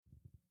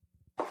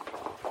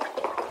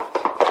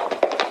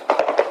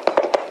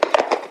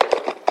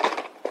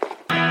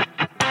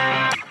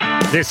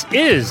This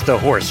is the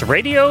Horse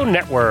Radio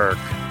Network.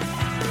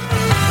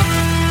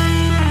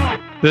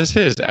 This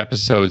is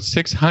episode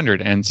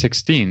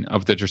 616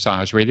 of the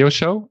Dressage Radio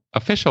Show,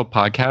 official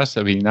podcast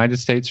of the United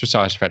States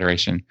Dressage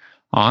Federation,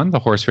 on the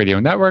Horse Radio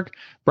Network,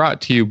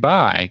 brought to you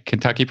by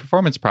Kentucky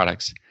Performance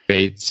Products,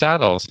 Bates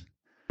Saddles,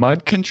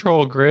 Mud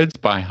Control Grids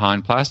by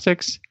Haime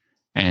Plastics,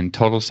 and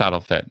Total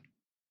Saddle Fit.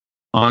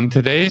 On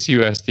today's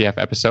USDF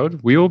episode,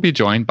 we will be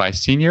joined by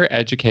Senior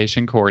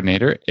Education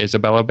Coordinator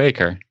Isabella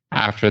Baker.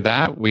 After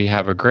that, we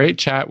have a great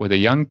chat with a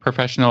young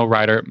professional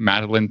rider,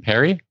 Madeleine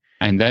Perry,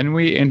 and then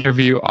we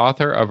interview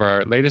author of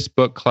our latest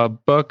book club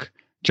book,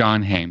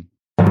 John Haime.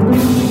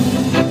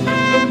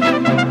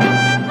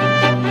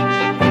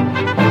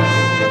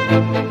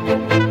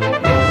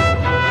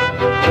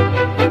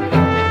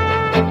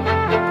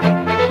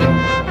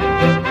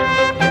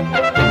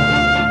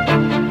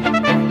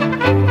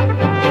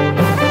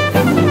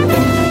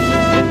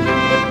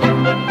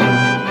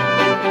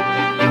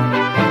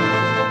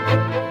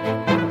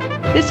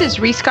 This is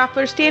Reese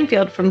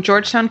Goffler-Stanfield from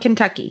Georgetown,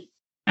 Kentucky.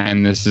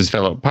 And this is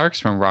Philip Parks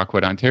from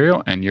Rockwood,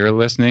 Ontario, and you're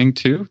listening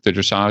to the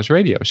Dressage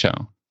Radio Show.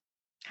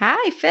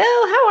 Hi, Phil.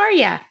 How are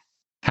you?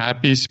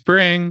 Happy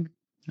spring.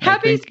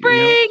 Happy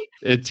spring.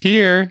 It's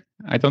here.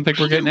 I don't think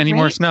we're getting any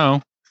more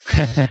snow.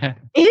 It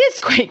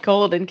is quite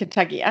cold in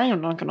Kentucky. I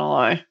am not going to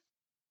lie.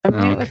 I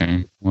mean,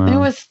 it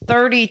was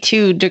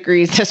 32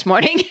 degrees this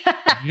morning.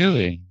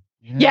 Really?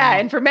 Yeah,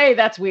 and for May,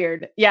 that's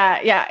weird.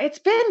 Yeah. It's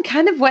been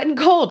kind of wet and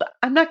cold.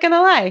 I'm not going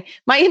to lie.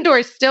 My indoor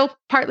is still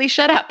partly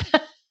shut up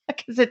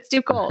because it's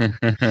too cold. All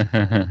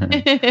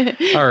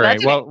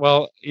right.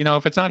 Well,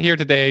 if it's not here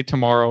today,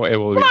 tomorrow it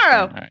will be.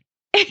 Tomorrow. Right.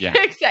 Yeah.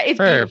 It's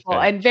beautiful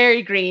and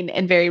very green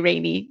and very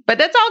rainy, but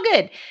that's all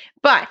good.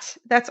 But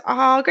that's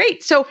all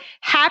great. So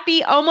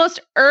happy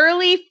almost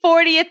early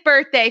 40th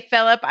birthday,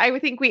 Philip. I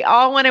would think we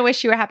all want to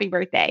wish you a happy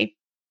birthday.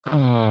 Oh,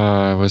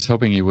 I was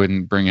hoping you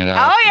wouldn't bring it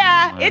up. Oh,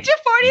 yeah. It's your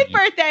 40th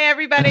birthday,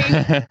 everybody.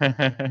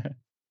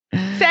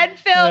 Send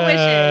Phil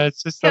wishes.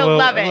 It's just He'll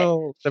love it. A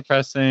little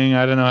depressing.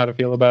 I don't know how to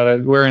feel about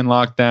it. We're in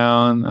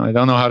lockdown. I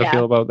don't know how to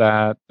feel about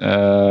that.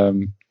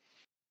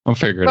 I'll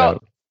figure it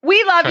out.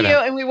 We love you,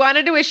 and we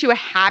wanted to wish you a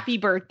happy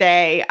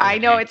birthday. I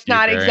know it's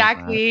not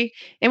exactly,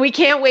 and we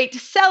can't wait to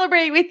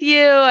celebrate with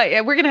you.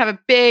 We're going to have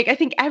I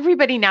think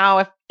everybody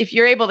now, if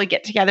you're able to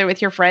get together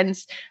with your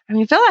friends. I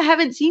mean, Phil, I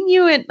haven't seen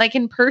you in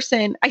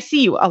person. I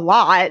see you a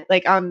lot,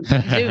 like on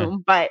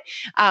Zoom, but,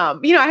 I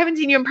haven't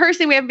seen you in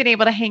person. We haven't been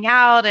able to hang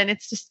out. And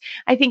it's just,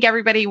 I think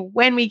everybody,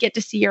 when we get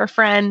to see your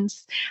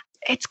friends,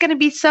 it's going to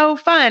be so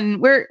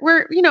fun. We're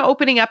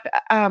opening up,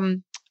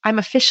 I'm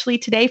officially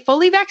today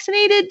fully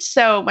vaccinated,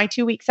 so my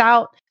 2 weeks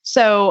out.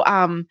 So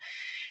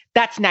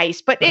that's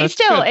nice, but it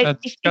still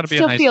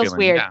feels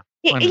weird.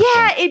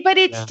 But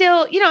it's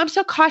still, I'm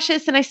still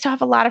cautious, and I still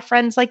have a lot of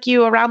friends like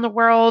you around the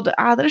world that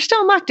are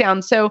still in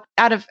lockdown. So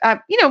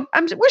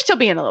we're still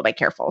being a little bit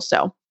careful.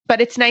 So, but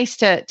it's nice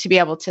to be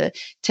able to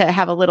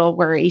have a little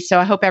worry. So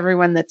I hope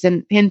everyone that's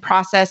in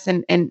process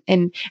and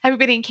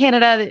everybody in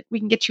Canada, that we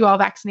can get you all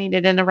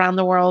vaccinated and around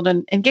the world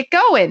and get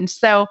going.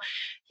 So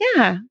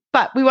yeah.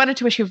 But we wanted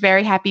to wish you a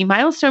very happy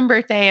milestone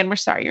birthday, and we're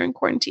sorry you're in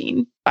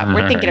quarantine, but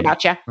we're thinking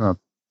about you. Oh,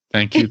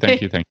 thank you.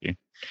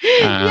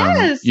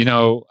 Yes.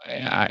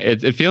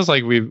 It feels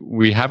like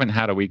we haven't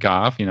had a week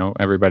off.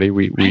 Everybody,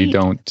 we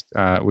don't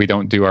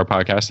do our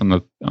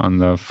podcast on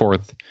the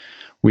fourth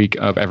week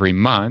of every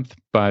month.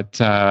 But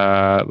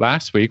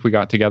last week we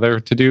got together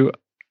to do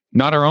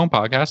not our own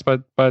podcast,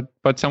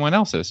 but someone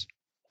else's.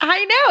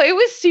 I know, it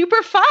was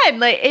super fun.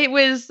 Like it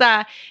was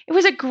a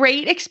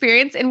great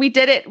experience, and we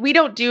did it. We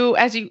don't do,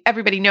 as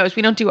everybody knows,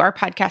 we don't do our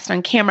podcast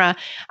on camera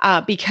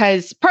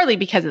partly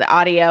because of the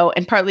audio,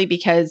 and partly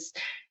because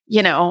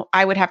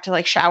I would have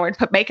to shower and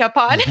put makeup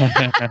on, and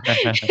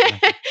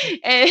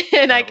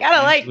I kind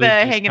of like the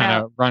hanging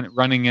out,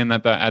 running in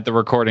at the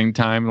recording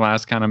time,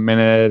 last kind of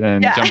minute,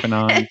 and jumping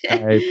on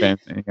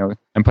Skype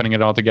and putting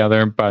it all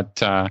together,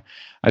 but.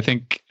 I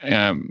think,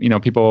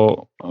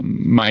 people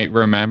might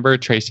remember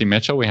Tracy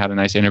Mitchell. We had a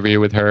nice interview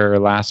with her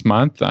last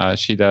month.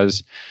 She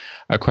does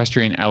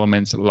Equestrian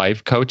Elements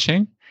life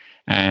coaching.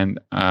 And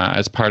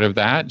as part of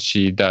that,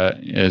 she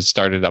has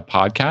started a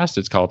podcast.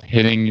 It's called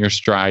Hitting Your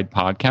Stride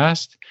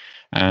Podcast.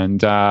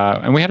 And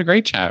we had a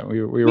great chat.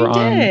 We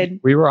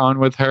were on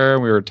with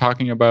her. We were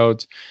talking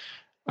about,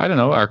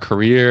 our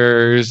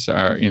careers,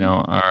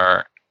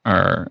 our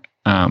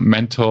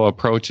mental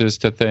approaches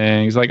to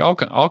things, like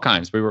all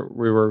kinds. We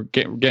were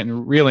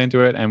getting real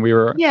into it, and we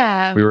were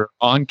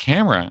on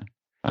camera.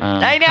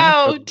 I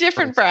know,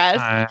 different for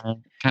us.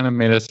 Kind of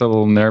made us a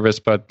little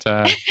nervous, but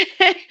I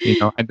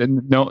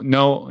didn't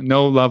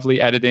no lovely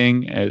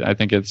editing. I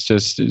think it's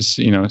just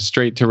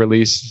straight to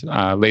release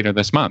later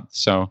this month.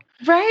 So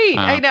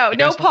I know,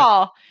 no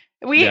Paul.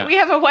 We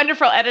have a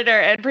wonderful editor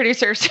and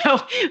producer, so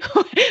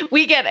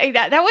we get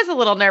that was a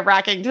little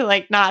nerve-wracking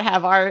to not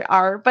have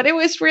our, but it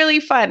was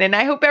really fun, and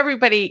I hope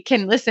everybody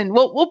can listen.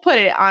 We'll put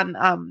it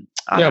on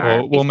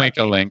we'll make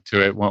a link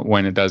to it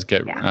when it does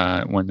get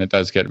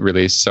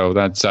released. So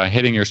that's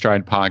Hitting Your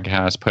Stride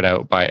podcast, put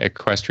out by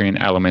Equestrian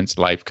Elements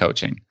Life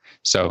Coaching.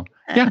 So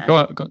yeah,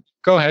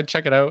 go ahead,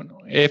 check it out.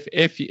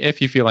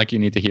 If you feel like you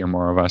need to hear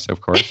more of us,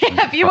 of course.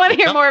 If you want to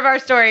hear more of our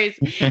stories,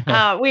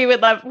 we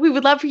would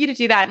love for you to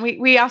do that. And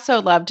we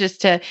also love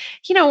just to,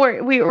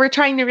 we're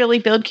trying to really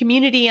build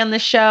community on the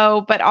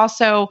show, but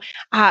also,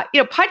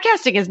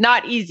 podcasting is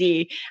not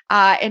easy.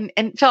 And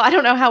Phil, I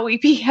don't know how we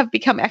have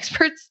become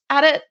experts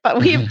at it, but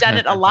we've done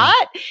it a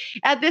lot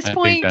at this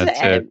point. Think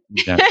that's it.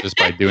 Yeah, just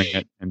by doing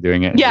it and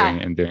doing it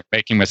and doing it,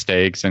 making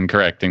mistakes and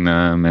correcting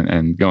them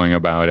and going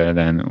about it.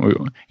 And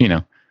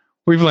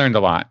we've learned a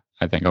lot.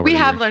 I think we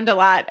have learned a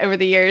lot over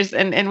the years,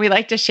 and we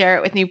like to share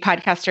it with new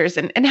podcasters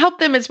and help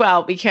them as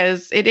well,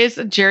 because it is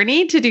a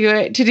journey to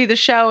do the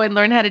show and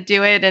learn how to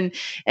do it. And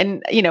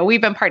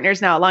we've been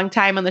partners now a long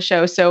time on the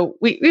show, so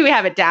we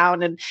have it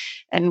down.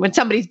 And when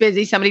somebody's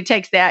busy, somebody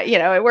takes that.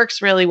 It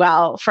works really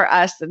well for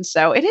us. And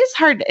so it is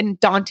hard and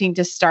daunting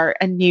to start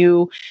a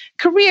new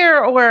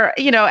career, or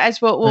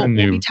as we'll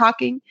be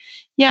talking.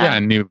 Yeah,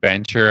 a new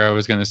venture. I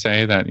was going to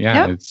say that.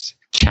 Yeah, it's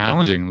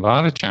challenging, a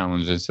lot of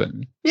challenges,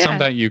 some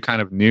that you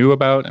kind of knew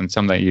about and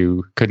some that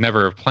you could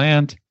never have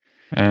planned,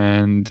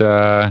 and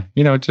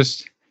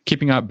just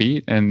keeping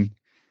upbeat and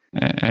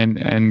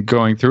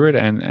going through it,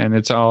 and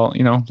it's all,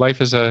 life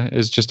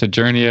is just a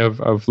journey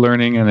of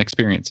learning and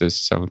experiences.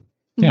 So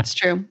that's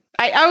true.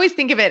 I always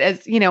think of it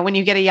as, when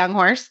you get a young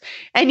horse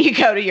and you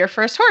go to your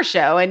first horse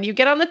show and you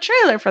get on the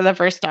trailer for the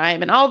first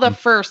time and all the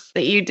firsts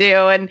that you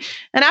do. And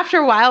after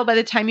a while, by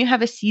the time you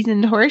have a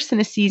seasoned horse and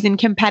a seasoned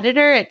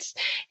competitor,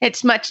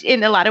 it's much,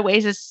 in a lot of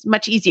ways, it's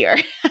much easier.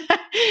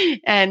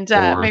 And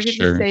maybe it's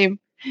the same.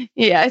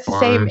 Yeah, it's the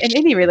same in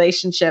any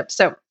relationship.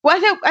 So,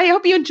 I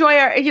hope you enjoy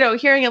our,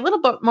 hearing a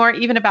little bit more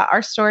even about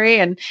our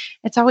story. And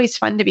it's always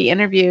fun to be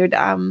interviewed,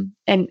 and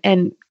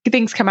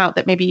things come out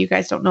that maybe you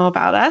guys don't know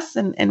about us.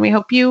 And we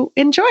hope you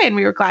enjoy. And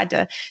we were glad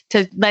to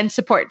lend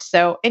support.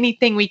 So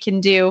anything we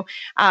can do.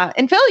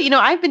 And Phil,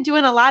 I've been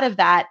doing a lot of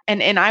that,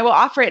 and I will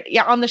offer it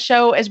on the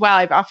show as well.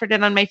 I've offered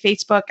it on my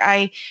Facebook.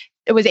 I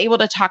was able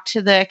to talk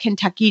to the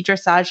Kentucky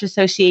Dressage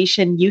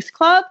Association Youth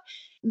Club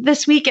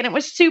this week, and it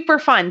was super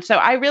fun. So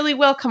I really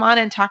will come on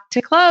and talk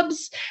to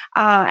clubs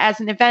as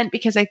an event,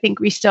 because I think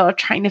we still are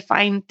trying to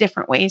find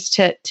different ways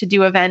to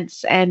do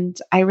events.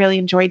 And I really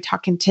enjoyed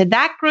talking to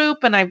that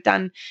group, and I've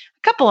done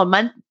a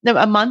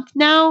month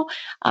now,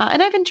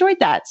 and I've enjoyed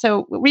that.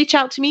 So reach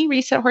out to me,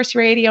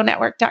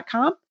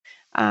 Reese@horseradionetwork.com.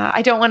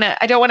 I don't want to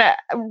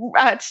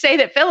say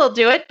that Phil will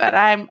do it, but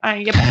I'm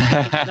going to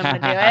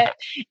do it.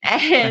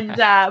 And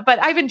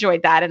but I've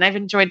enjoyed that, and I've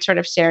enjoyed sort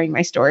of sharing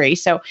my story.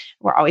 So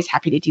we're always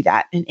happy to do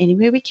that in any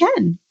way we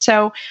can.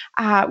 So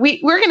we're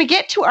going to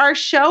get to our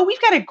show. We've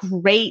got a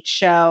great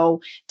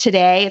show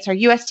today. It's our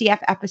USDF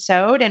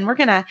episode, and we're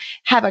going to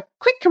have a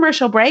quick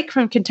commercial break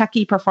from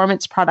Kentucky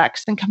Performance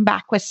Products and come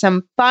back with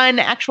some fun,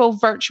 actual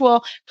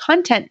virtual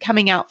content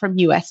coming out from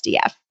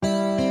USDF.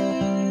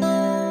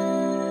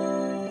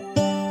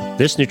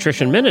 This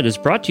Nutrition Minute is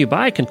brought to you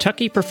by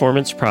Kentucky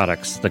Performance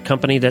Products, the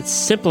company that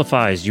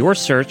simplifies your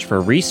search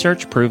for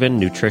research-proven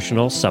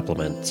nutritional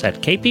supplements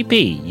at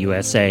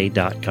kppusa.com.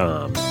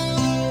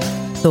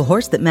 The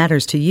horse that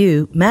matters to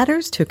you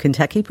matters to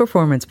Kentucky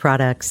Performance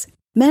Products.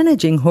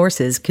 Managing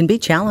horses can be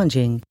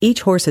challenging.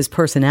 Each horse's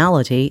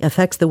personality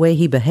affects the way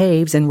he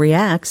behaves and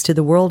reacts to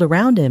the world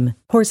around him.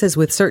 Horses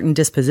with certain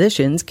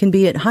dispositions can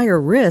be at higher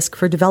risk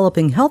for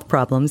developing health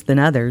problems than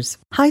others.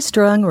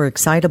 High-strung or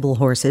excitable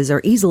horses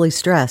are easily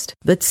stressed,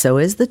 but so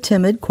is the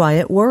timid,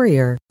 quiet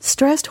warrior.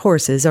 Stressed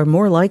horses are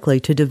more likely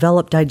to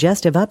develop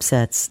digestive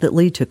upsets that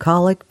lead to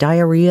colic,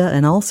 diarrhea,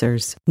 and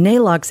ulcers.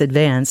 Nalox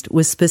Advanced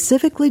was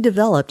specifically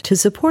developed to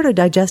support a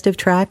digestive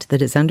tract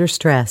that is under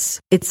stress.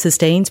 It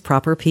sustains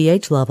proper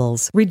pH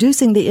levels,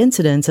 reducing the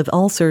incidence of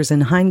ulcers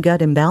and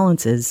hindgut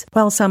imbalances,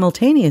 while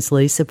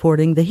simultaneously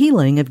supporting the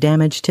healing of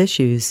damaged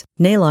tissues.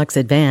 Nalox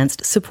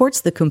Advanced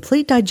supports the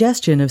complete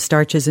digestion of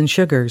starches and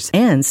sugars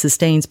and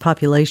sustains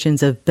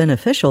populations of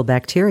beneficial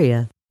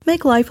bacteria.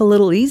 Make life a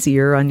little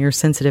easier on your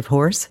sensitive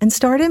horse and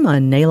start him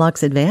on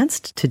Nalox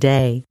Advanced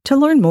today. To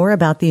learn more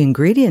about the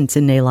ingredients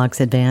in Nalox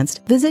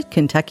Advanced, visit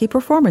Kentucky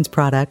Performance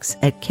Products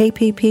at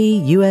kppusa.com.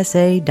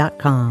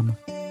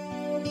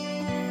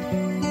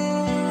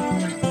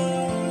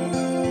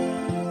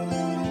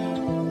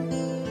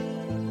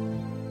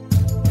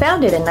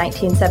 Founded in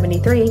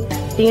 1973,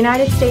 the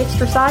United States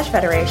Dressage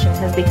Federation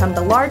has become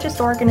the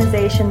largest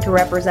organization to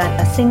represent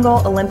a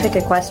single Olympic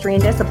equestrian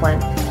discipline.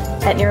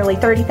 At nearly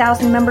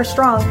 30,000 members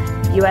strong,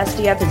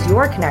 USDF is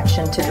your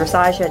connection to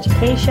dressage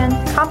education,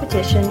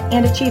 competition,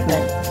 and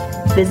achievement.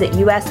 Visit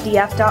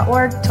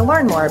USDF.org to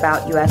learn more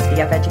about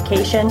USDF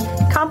education,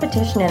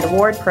 competition and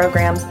award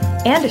programs,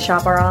 and to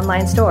shop our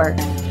online store.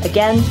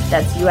 Again,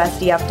 that's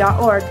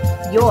USDF.org,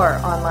 your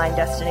online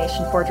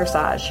destination for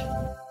dressage.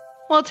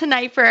 Well,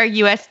 tonight for our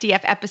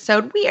USDF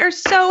episode, we are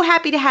so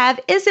happy to have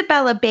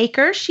Isabella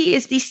Baker. She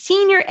is the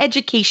Senior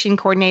Education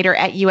Coordinator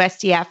at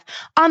USDF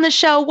on the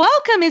show.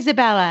 Welcome,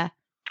 Isabella.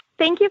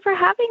 Thank you for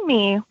having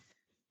me.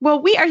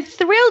 Well, we are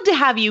thrilled to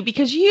have you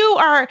because you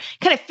are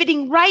kind of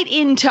fitting right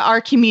into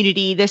our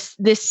community this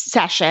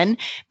session,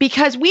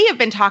 because we have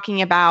been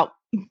talking about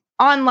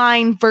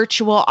online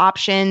virtual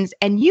options,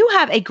 and you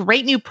have a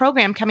great new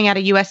program coming out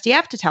of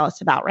USDF to tell us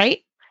about,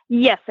 right?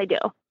 Yes, I do.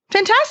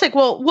 Fantastic.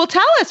 Well,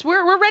 tell us.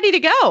 We're ready to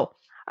go.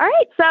 All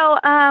right.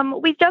 So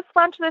we just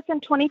launched this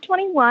in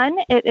 2021.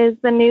 It is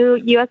the new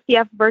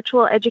USDF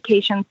Virtual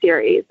Education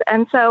Series.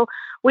 And so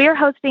we are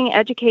hosting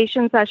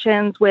education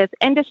sessions with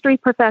industry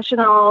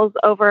professionals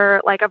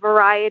over like a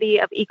variety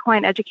of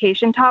equine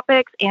education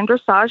topics and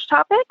dressage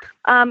topics.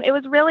 It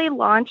was really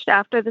launched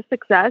after the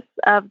success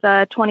of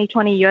the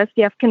 2020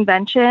 USDF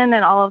convention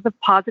and all of the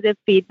positive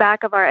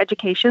feedback of our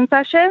education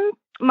sessions.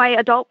 My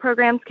adult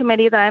programs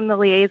committee that I'm the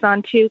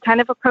liaison to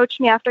kind of approached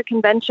me after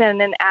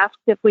convention and asked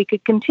if we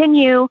could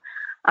continue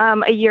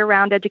a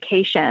year-round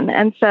education.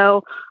 And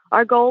so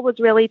our goal was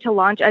really to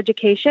launch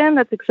education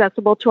that's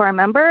accessible to our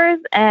members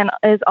and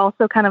is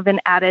also kind of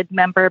an added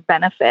member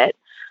benefit,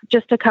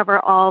 just to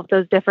cover all of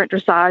those different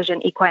dressage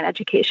and equine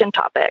education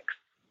topics.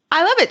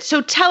 I love it.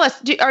 So tell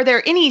us, are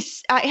there any,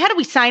 how do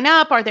we sign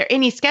up? Are there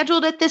any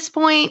scheduled at this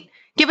point?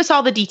 Give us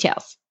all the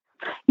details.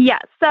 Yeah,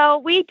 so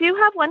we do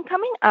have one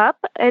coming up.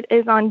 It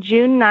is on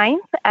June 9th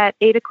at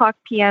 8 o'clock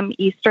p.m.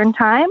 Eastern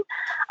Time.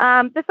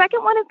 The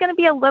second one is going to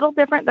be a little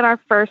different than our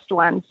first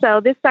one. So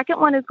this second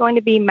one is going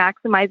to be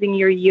maximizing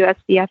your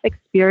USDF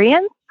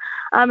experience.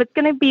 It's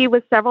going to be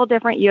with several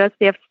different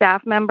USDF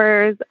staff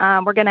members.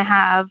 We're going to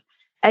have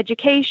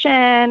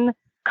education,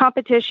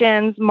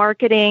 competitions,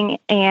 marketing,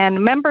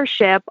 and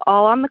membership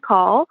all on the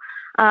call.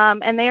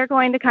 And they are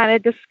going to kind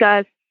of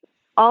discuss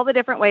all the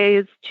different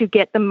ways to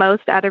get the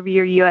most out of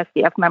your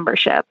USDF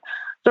membership.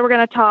 So we're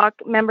going to talk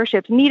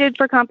memberships needed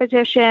for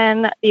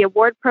competition, the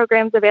award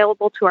programs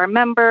available to our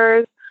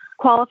members,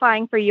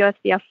 qualifying for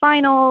USDF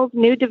finals,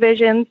 new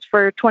divisions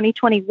for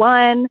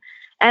 2021,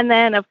 and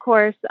then, of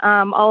course,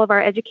 all of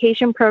our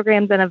education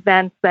programs and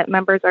events that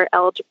members are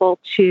eligible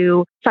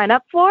to sign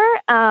up for.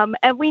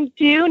 And we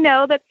do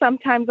know that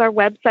sometimes our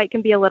website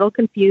can be a little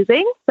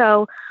confusing.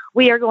 So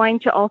we are going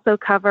to also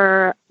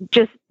cover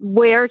just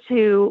where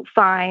to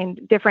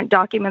find different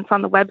documents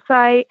on the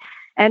website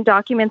and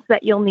documents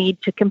that you'll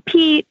need to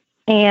compete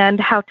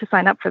and how to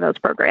sign up for those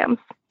programs.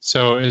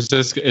 So is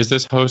this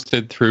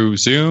hosted through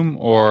Zoom,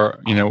 or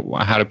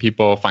how do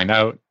people find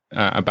out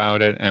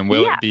about it, and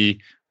will it be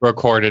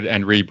recorded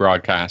and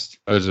rebroadcast?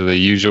 Those are the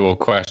usual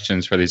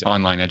questions for these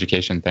online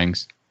education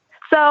things.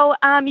 So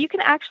you can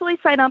actually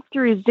sign up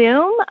through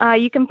Zoom.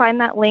 You can find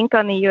that link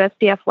on the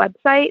USDF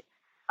website.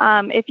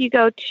 If you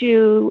go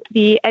to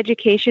the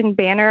education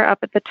banner up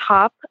at the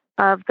top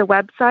of the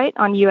website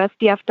on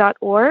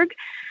usdf.org,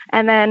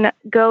 and then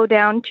go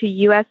down to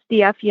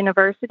USDF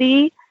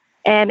University,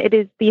 and it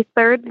is the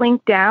third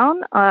link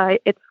down.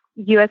 It's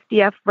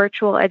USDF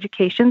Virtual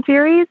Education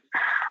Series.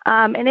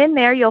 And in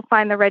there, you'll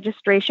find the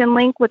registration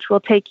link, which will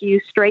take you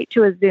straight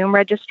to a Zoom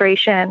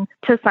registration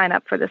to sign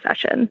up for the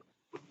session.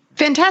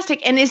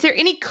 Fantastic. And is there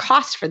any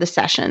cost for the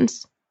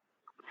sessions?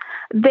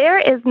 There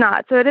is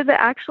not. So it is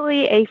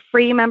actually a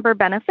free member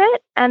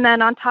benefit. And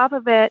then on top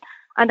of it,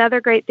 another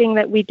great thing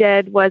that we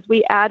did was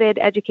we added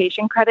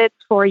education credits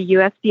for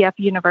USDF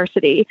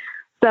University.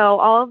 So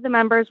all of the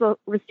members will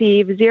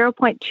receive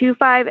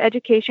 0.25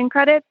 education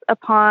credits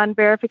upon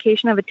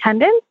verification of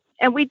attendance.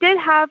 And we did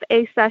have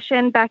a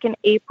session back in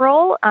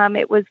April.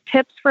 It was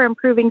Tips for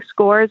Improving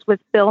Scores with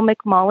Bill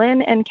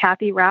McMullen and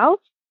Kathy Rouse.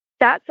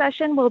 That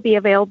session will be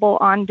available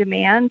on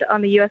demand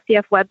on the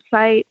USDF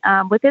website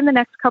within the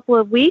next couple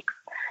of weeks.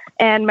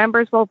 And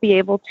members will be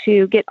able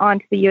to get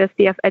onto the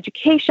USDF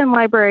Education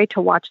Library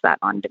to watch that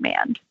on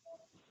demand.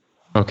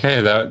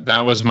 Okay,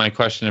 that was my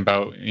question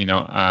about,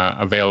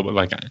 available,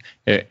 like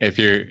if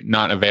you're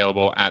not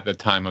available at the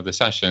time of the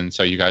session,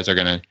 so you guys are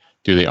going to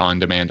do the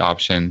on-demand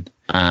option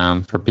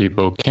for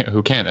people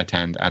who can't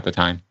attend at the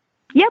time.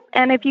 Yep,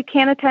 and if you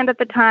can't attend at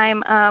the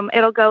time,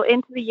 it'll go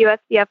into the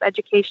USDF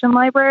Education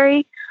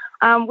Library.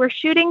 We're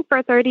shooting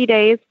for 30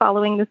 days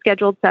following the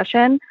scheduled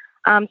session.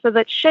 So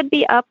that should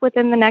be up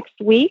within the next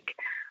week,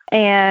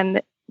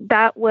 and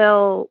that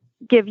will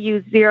give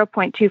you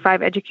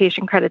 0.25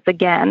 education credits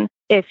again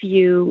if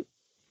you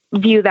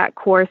view that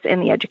course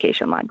in the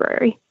education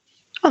library.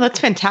 Oh, that's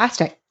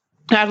fantastic.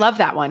 I love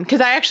that one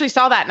because I actually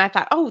saw that and I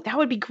thought, oh, that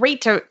would be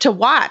great to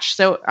watch.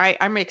 So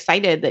I'm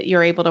excited that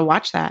you're able to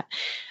watch that.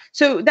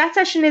 So that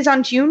session is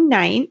on June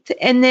 9th.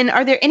 And then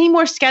are there any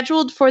more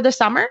scheduled for the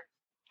summer?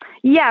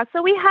 Yeah,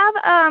 so we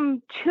have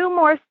 2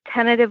 more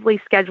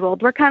tentatively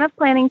scheduled. We're kind of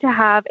planning to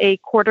have a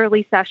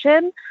quarterly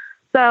session.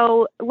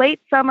 So late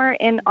summer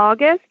in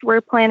August,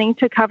 we're planning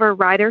to cover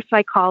rider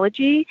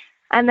psychology.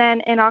 And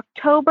then in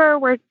October,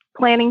 we're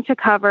planning to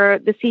cover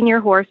the senior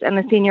horse and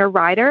the senior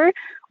rider.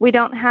 We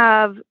don't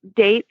have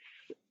dates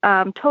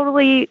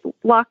totally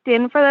locked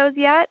in for those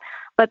yet,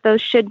 but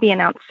those should be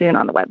announced soon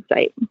on the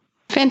website.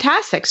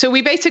 Fantastic. So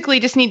we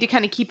basically just need to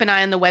kind of keep an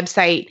eye on the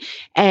website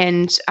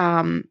and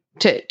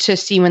to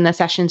see when the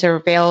sessions are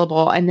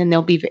available, and then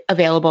they'll be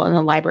available in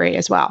the library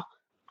as well.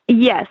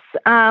 Yes,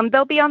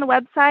 they'll be on the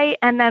website,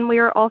 and then we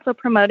are also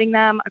promoting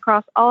them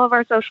across all of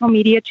our social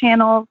media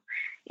channels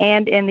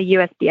and in the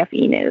USDF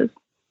e-news.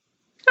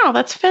 Oh,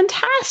 that's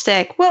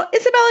fantastic. Well,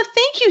 Isabella,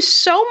 thank you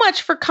so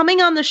much for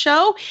coming on the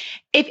show.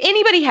 If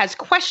anybody has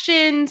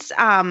questions,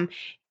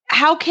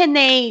 how can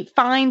they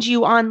find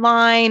you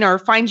online or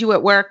find you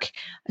at work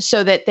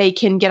so that they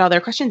can get all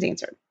their questions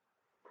answered?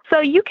 So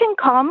you can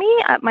call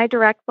me at my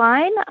direct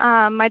line.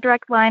 My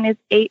direct line is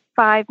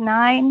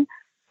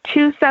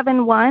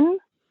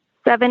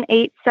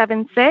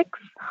 859-271-7876,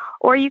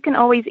 or you can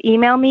always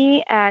email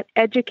me at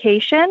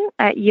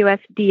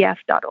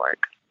education@usdf.org.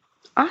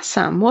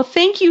 Awesome. Well,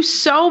 thank you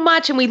so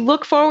much. And we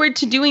look forward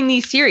to doing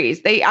these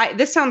series.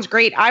 This sounds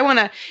great. I want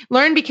to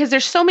learn because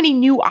there's so many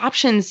new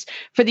options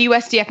for the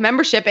USDF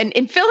membership.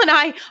 And Phil and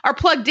I are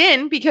plugged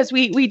in because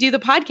we do the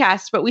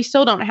podcast, but we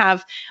still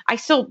I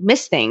still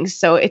miss things.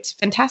 So it's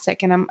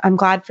fantastic. And I'm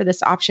glad for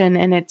this option.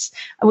 And it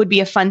would be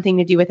a fun thing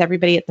to do with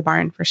everybody at the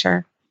barn for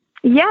sure.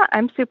 Yeah,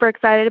 I'm super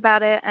excited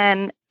about it.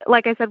 And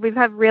like I said, we've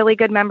had really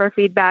good member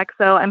feedback.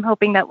 So I'm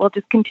hoping that we'll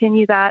just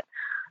continue that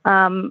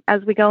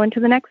as we go into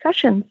the next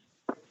sessions.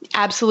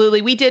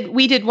 Absolutely. We did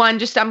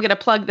one, I'm going to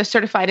plug the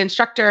certified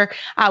instructor.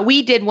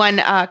 We did one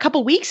a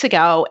couple weeks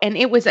ago, and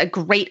it was a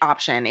great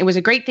option. It was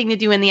a great thing to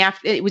do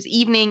it was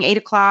evening,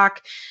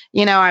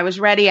 8:00. I was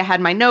ready. I had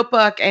my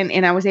notebook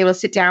and I was able to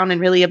sit down and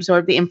really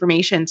absorb the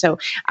information. So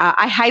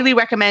I highly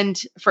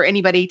recommend for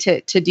anybody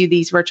to do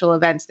these virtual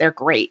events. They're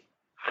great.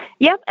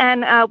 Yep.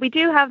 And we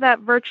do have that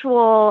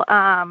virtual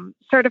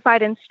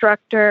certified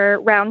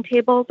instructor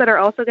roundtables that are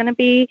also going to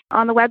be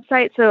on the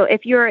website. So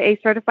if you're a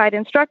certified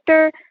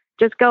instructor,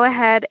 just go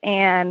ahead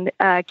and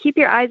keep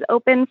your eyes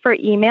open for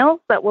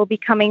emails that will be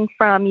coming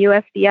from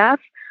USDF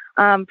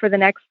for the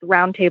next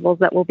roundtables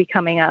that will be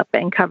coming up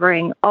and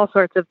covering all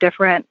sorts of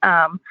different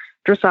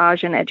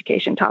dressage and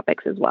education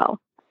topics as well.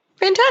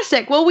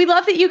 Fantastic. Well, we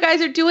love that you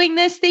guys are doing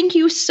this. Thank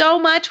you so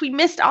much. We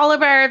missed all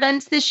of our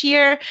events this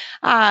year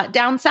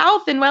down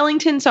south in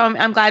Wellington. So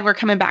I'm glad we're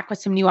coming back with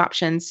some new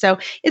options. So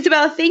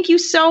Isabella, thank you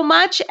so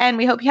much. And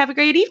we hope you have a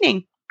great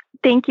evening.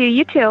 Thank you.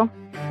 You too.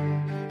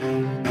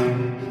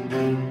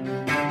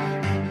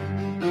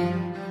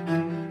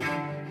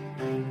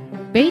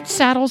 Bates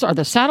saddles are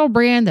the saddle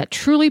brand that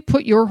truly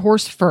put your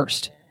horse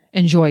first.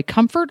 Enjoy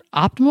comfort,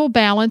 optimal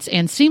balance,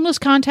 and seamless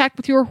contact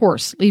with your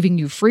horse, leaving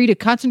you free to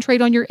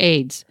concentrate on your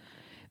aids.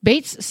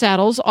 Bates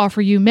saddles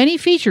offer you many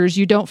features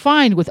you don't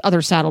find with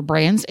other saddle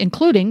brands,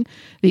 including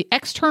the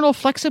external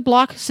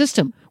FlexiBlock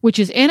system, which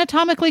is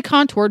anatomically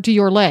contoured to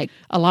your leg,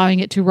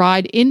 allowing it to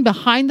ride in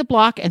behind the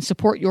block and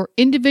support your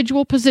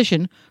individual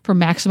position for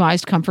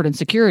maximized comfort and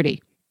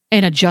security.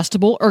 An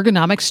adjustable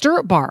ergonomic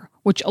stirrup bar,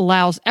 which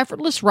allows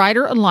effortless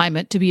rider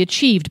alignment to be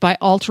achieved by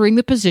altering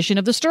the position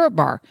of the stirrup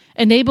bar,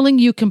 enabling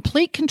you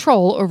complete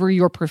control over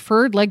your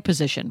preferred leg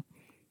position.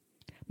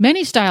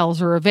 Many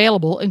styles are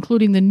available,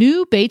 including the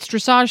new Bates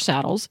dressage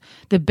saddles,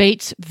 the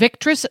Bates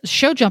Victress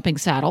show jumping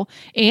saddle,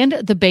 and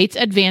the Bates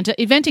Advanta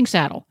eventing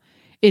saddle.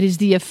 It is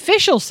the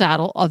official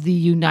saddle of the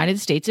United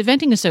States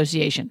Eventing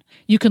Association.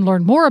 You can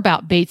learn more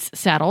about Bates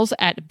saddles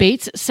at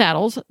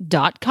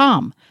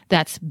batessaddles.com.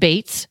 That's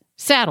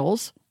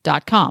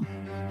batessaddles.com.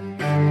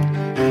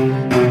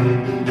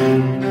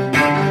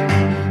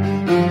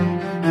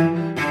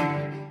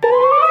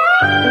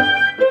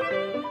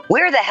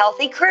 We're the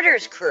Healthy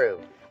Critters crew.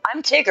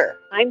 I'm Tigger.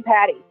 I'm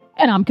Patty.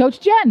 And I'm Coach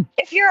Jen.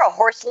 If you're a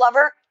horse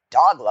lover,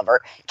 dog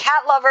lover,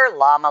 cat lover,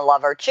 llama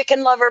lover,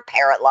 chicken lover,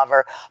 parrot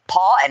lover,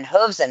 paw and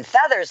hooves and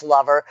feathers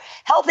lover,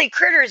 Healthy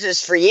Critters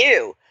is for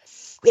you.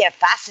 We have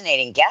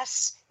fascinating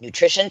guests,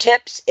 nutrition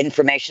tips,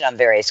 information on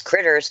various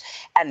critters,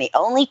 and the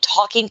only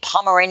talking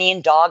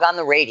Pomeranian dog on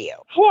the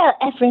radio. Hello,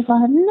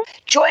 everyone.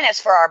 Join us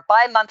for our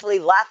bi-monthly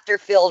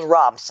laughter-filled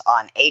romps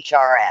on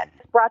HRN.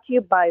 Brought to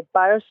you by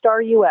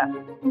BioStar US.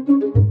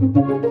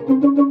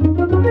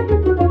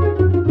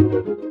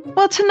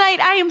 Well, tonight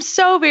I am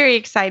so very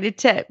excited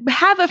to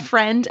have a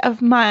friend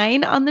of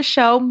mine on the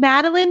show,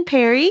 Madeleine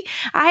Perry.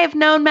 I have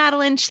known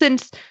Madeleine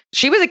since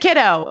she was a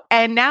kiddo,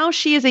 and now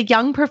she is a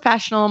young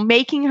professional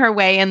making her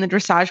way in the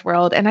dressage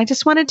world. And I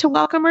just wanted to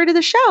welcome her to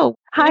the show.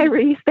 Hi,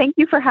 Reese. Thank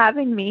you for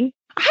having me.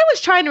 I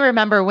was trying to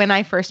remember when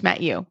I first met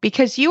you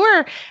because you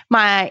were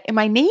my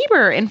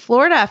neighbor in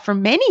Florida for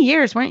many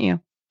years, weren't you?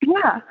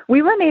 Yeah,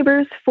 we were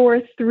neighbors for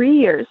 3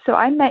 years. So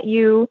I met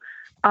you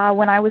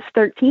when I was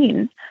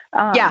 13.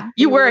 Yeah,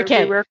 you were a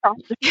kid. We were across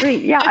the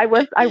street. Yeah, I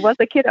was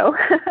a kiddo.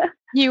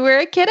 You were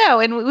a kiddo,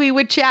 and we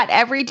would chat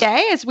every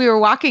day as we were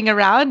walking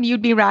around.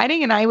 You'd be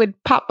riding, and I would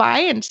pop by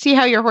and see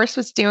how your horse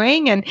was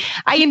doing. And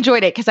I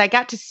enjoyed it because I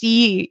got to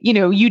see,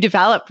 you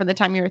develop from the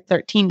time you were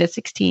 13 to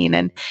 16.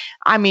 And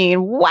I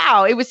mean,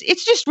 wow,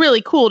 it's just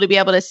really cool to be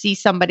able to see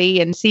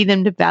somebody and see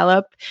them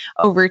develop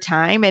over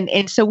time.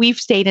 And so we've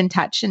stayed in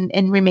touch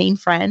and remain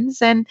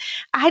friends. And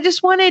I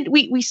just wanted,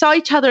 we saw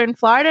each other in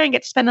Florida and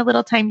get to spend a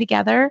little time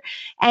together.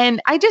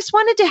 And I just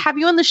wanted to have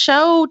you on the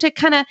show to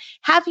kind of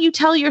have you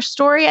tell your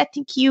story. I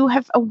think you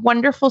have a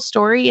wonderful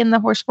story in the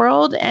horse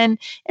world and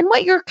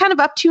what you're kind of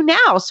up to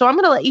now. So I'm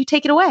going to let you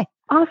take it away.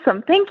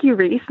 Awesome. Thank you,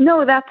 Reese.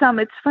 No, that's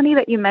it's funny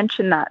that you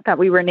mentioned that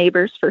we were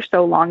neighbors for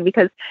so long,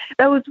 because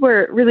those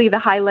were really the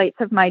highlights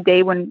of my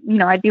day when,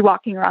 I'd be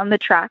walking around the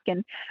track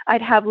and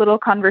I'd have little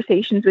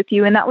conversations with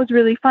you. And that was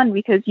really fun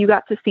because you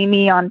got to see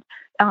me on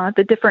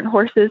the different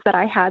horses that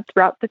I had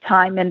throughout the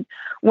time. And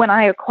when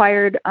I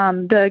acquired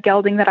the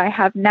gelding that I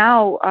have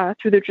now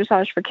through the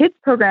Dressage for Kids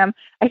program,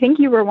 I think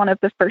you were one of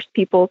the first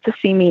people to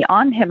see me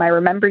on him. I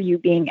remember you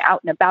being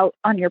out and about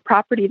on your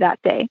property that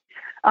day.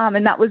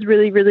 And that was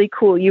really, really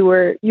cool.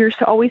 You're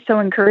always so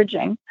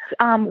encouraging.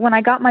 When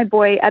I got my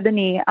boy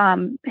Ebony,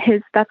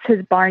 that's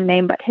his barn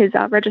name, but his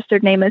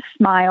registered name is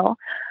Smile.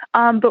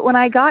 But when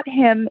I got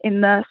him in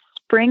the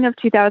spring of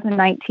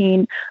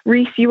 2019,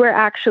 Reese, you were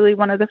actually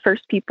one of the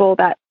first people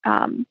that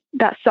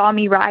saw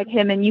me ride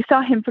him, and you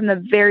saw him from the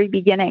very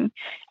beginning.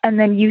 And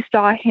then you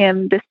saw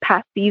him this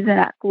past season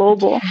at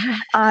Global.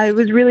 It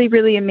was really,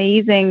 really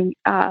amazing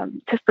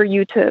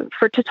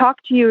to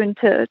talk to you and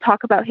to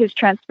talk about his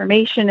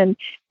transformation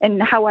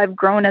and how I've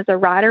grown as a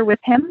rider with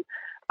him.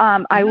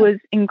 I was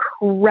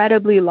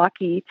incredibly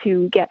lucky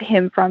to get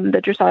him from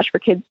the Dressage for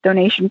Kids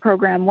donation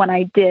program when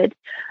I did.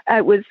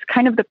 It was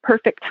kind of the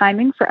perfect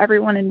timing for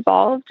everyone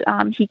involved.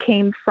 He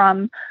came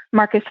from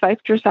Marcus Fife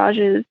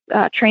Dressage's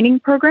training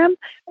program,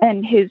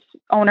 and his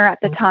owner at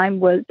the time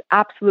was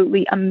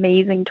absolutely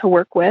amazing to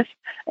work with.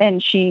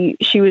 And she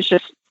was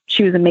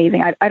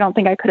amazing. I don't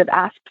think I could have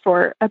asked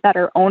for a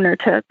better owner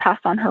to pass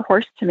on her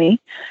horse to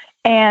me.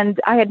 And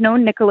I had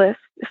known Nicholas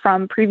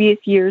from previous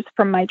years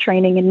from my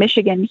training in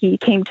Michigan. He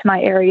came to my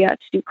area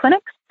to do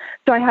clinics.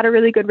 So I had a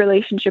really good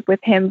relationship with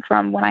him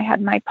from when I had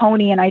my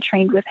pony and I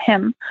trained with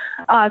him.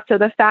 So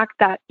the fact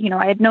that,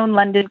 I had known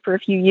London for a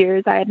few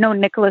years, I had known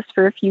Nicholas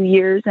for a few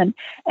years, and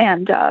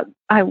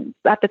I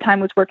at the time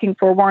was working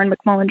for Warren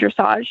McMullen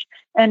Dressage,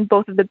 and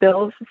both of the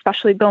Bills,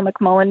 especially Bill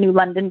McMullen, knew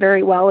London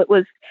very well.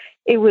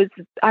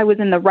 I was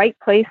in the right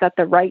place at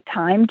the right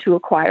time to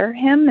acquire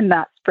him in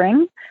that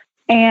spring.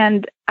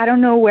 And I don't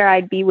know where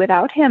I'd be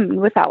without him,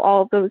 without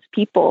all of those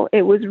people.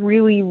 It was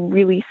really,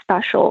 really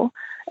special.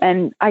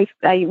 And I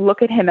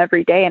look at him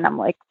every day and I'm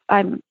like,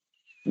 I'm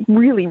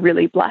really,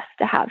 really blessed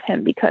to have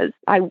him, because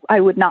I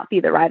would not be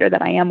the rider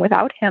that I am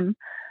without him.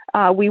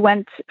 We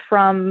went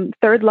from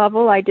third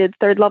level. I did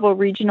third level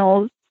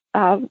regionals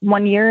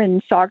 1 year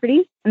in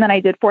Saugerty, and then I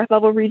did fourth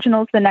level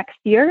regionals the next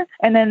year.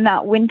 And then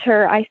that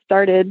winter, I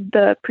started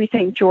the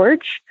Pre-St.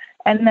 George.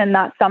 And then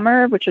that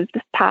summer, which was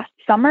this past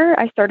summer,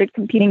 I started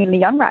competing in the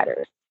Young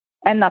Riders.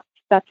 And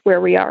that's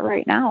where we are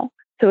right now.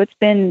 So it's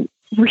been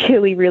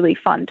really, really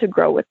fun to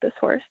grow with this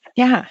horse.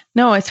 Yeah,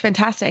 no, it's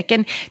fantastic.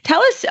 And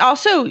tell us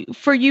also,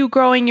 for you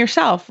growing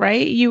yourself,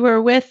 right? You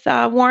were with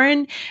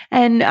Warren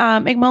and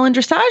McMullen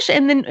Dressage,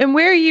 and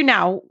where are you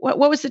now? What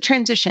was the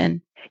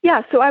transition?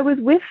 Yeah, so I was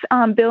with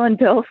Bill and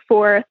Bill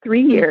for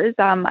 3 years.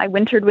 I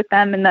wintered with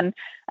them, and then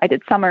I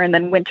did summer and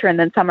then winter and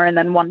then summer and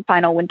then one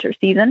final winter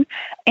season.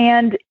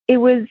 And it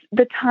was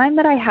the time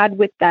that I had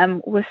with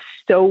them was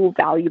so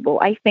valuable.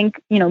 I think,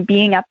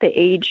 being at the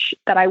age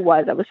that I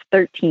was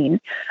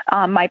 13.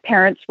 My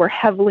parents were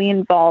heavily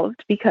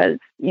involved because,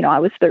 I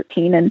was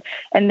 13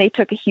 and they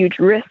took a huge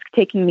risk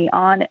taking me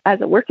on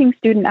as a working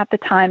student at the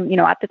time.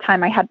 At the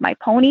time I had my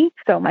pony.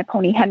 So my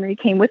pony Henry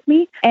came with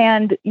me,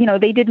 and,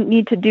 they didn't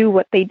need to do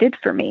what they did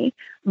for me,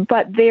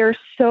 but they're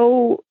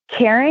so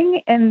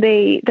caring and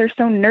they're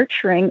so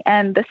nurturing.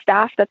 And the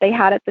staff that they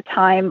had at the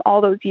time,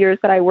 all those years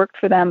that I worked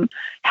for them,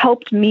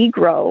 helped me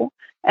grow.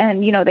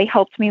 And, they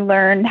helped me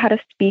learn how to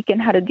speak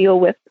and how to deal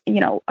with,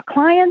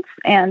 clients,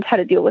 and how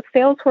to deal with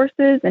sales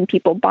horses and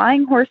people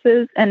buying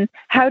horses, and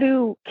how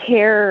to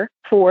care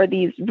for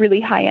these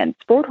really high-end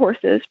sport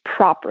horses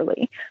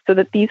properly so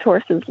that these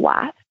horses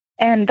last.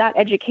 And that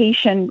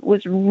education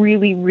was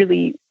really,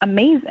 really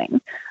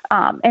amazing.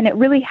 And it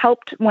really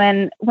helped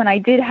when I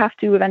did have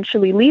to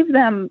eventually leave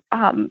them,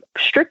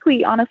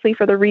 strictly, honestly,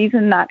 for the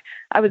reason that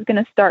I was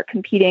going to start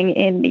competing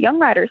in the Young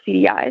Rider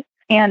CDIs.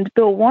 And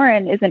Bill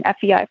Warren is an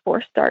FEI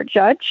 4-star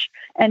judge,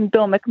 and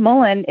Bill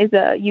McMullen is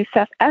a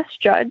USDF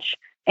judge,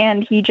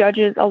 and he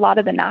judges a lot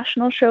of the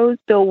national shows.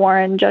 Bill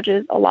Warren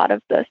judges a lot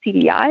of the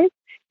CDIs.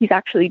 He's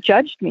actually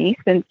judged me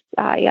since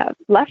I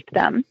left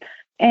them.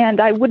 And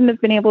I wouldn't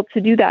have been able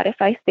to do that if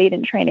I stayed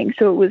in training.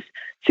 So it was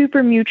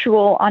super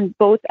mutual on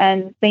both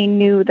ends. They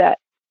knew that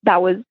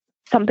was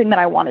something that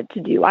I wanted to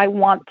do. I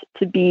want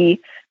to be,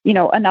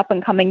 an up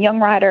and coming young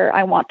rider.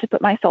 I want to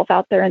put myself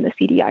out there in the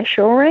CDI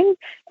show ring.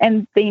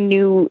 And they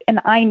knew, and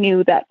I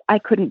knew that I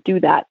couldn't do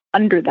that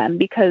under them,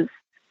 because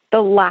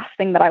the last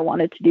thing that I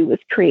wanted to do was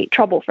create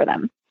trouble for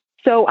them.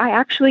 So I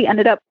actually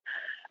ended up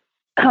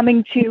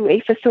coming to a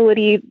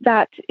facility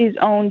that is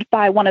owned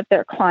by one of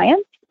their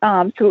clients.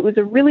 So it was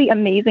a really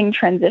amazing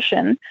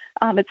transition.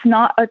 It's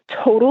not a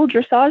total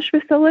dressage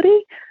facility.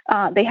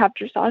 They have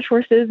dressage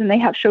horses and they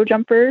have show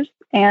jumpers,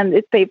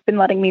 and they've been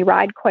letting me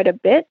ride quite a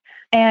bit.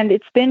 And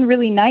it's been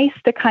really nice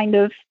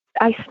to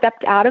I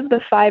stepped out of the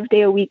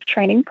 5-day-a-week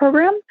training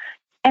program.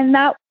 And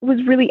that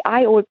was really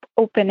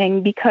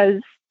eye-opening,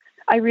 because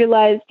I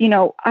realized,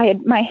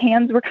 my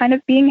hands were kind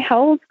of being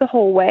held the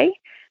whole way.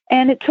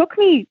 And it took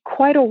me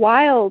quite a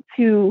while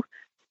to,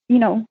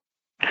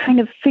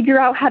 kind of figure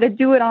out how to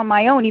do it on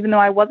my own, even though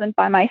I wasn't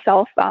by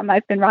myself.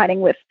 I've been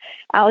riding with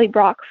Allie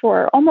Brock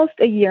for almost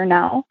a year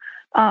now.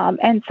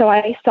 And so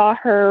I saw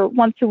her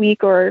once a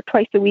week or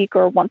twice a week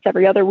or once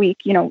every other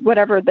week,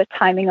 whatever the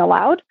timing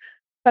allowed.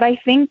 But I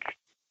think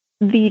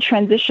the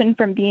transition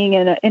from being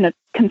in a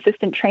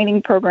consistent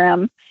training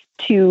program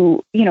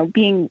to,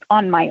 being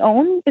on my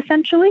own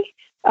essentially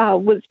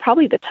was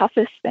probably the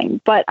toughest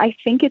thing. But I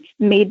think it's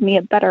made me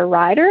a better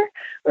rider,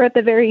 or at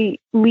the very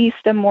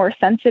least, a more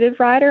sensitive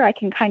rider. I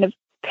can kind of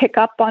pick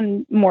up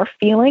on more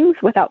feelings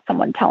without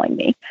someone telling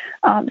me.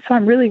 So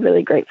I'm really,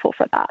 really grateful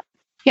for that.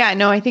 Yeah,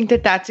 no, I think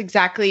that that's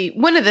exactly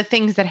one of the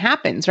things that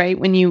happens, right?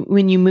 When you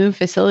move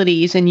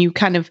facilities and you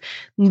kind of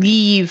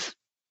leave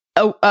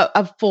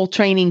a full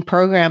training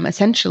program,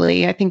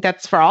 essentially, I think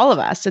that's for all of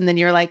us. And then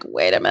you're like,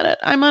 wait a minute,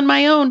 I'm on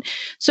my own.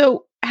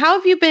 So how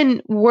have you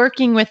been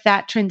working with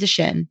that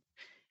transition?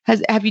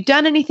 Have you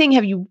done anything?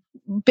 Have you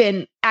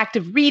been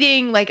active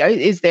reading? Like,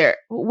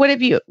 what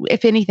have you,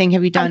 if anything,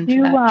 have you done?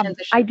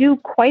 I do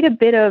quite a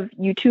bit of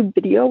YouTube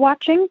video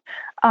watching.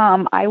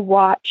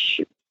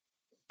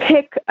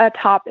 Pick a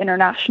top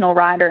international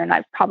rider, and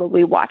I've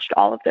probably watched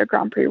all of their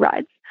Grand Prix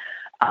rides.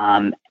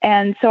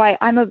 And so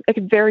I'm a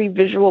very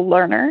visual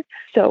learner.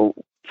 So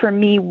for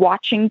me,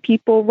 watching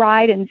people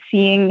ride and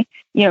seeing,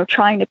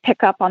 trying to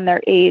pick up on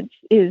their aids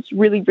is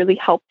really, really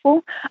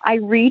helpful. I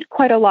read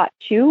quite a lot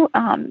too,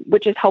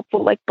 which is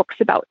helpful, like books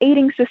about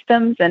aiding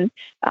systems and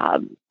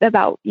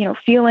about,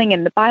 feeling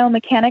and the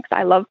biomechanics.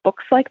 I love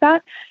books like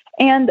that.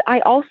 And I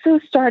also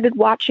started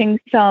watching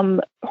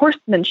some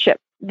horsemanship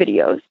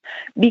videos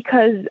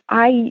because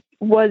I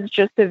was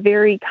just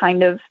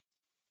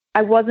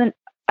I wasn't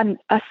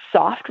a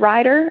soft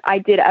rider. I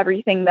did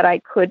everything that I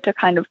could to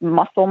kind of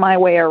muscle my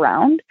way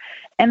around.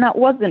 And that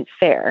wasn't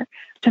fair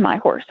to my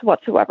horse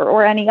whatsoever,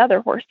 or any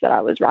other horse that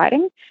I was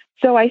riding.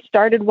 So I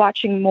started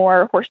watching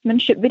more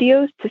horsemanship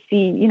videos to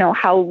see,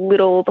 how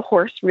little the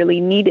horse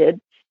really needed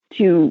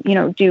to,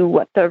 do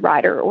what the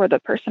rider or the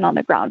person on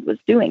the ground was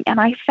doing. And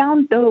I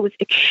found those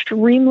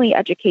extremely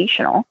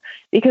educational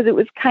because it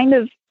was kind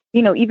of,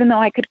 even though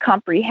I could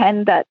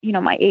comprehend that,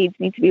 my aids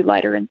need to be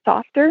lighter and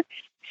softer,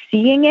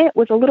 seeing it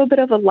was a little bit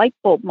of a light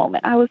bulb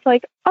moment. I was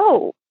like,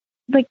 oh,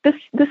 like this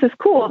is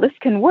cool. This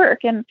can work.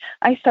 And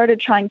I started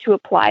trying to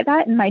apply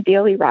that in my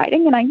daily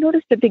riding, and I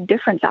noticed a big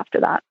difference after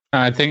that.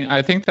 I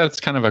think that's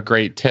kind of a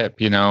great tip,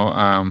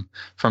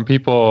 from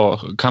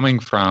people coming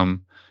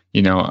from,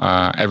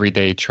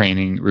 everyday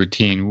training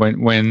routine.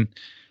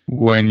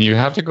 When you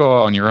have to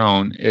go on your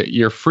own,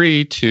 you're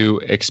free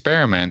to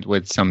experiment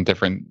with some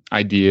different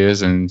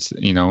ideas and,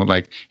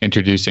 like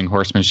introducing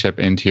horsemanship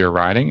into your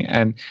riding,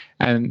 and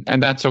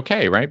that's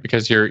okay, right?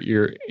 Because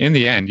you're in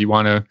the end, you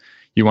want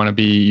to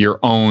be your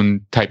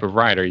own type of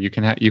rider. You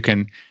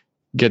can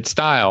get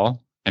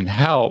style and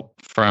help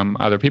from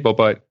other people,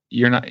 but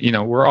you're not,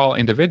 we're all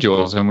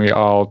individuals and we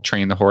all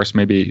train the horse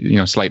maybe,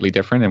 slightly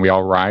different, and we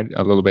all ride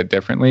a little bit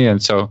differently.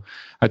 And so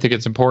I think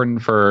it's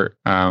important for,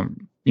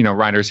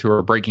 riders who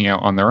are breaking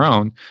out on their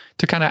own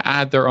to kind of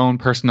add their own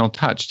personal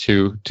touch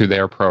to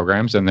their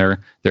programs and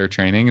their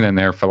training and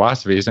their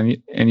philosophies. And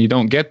you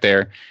don't get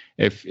there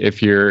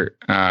if you're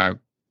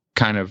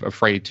kind of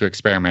afraid to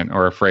experiment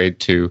or afraid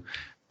to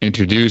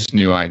introduce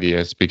new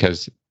ideas,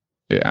 because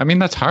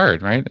that's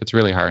hard, right? It's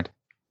really hard.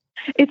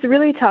 It's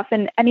really tough.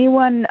 And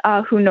anyone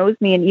who knows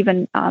me, and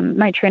even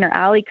my trainer,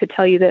 Allie, could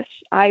tell you this.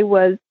 I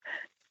was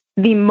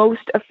the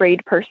most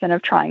afraid person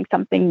of trying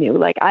something new.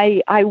 Like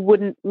I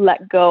wouldn't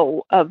let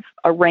go of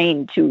a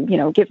rein to,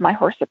 give my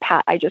horse a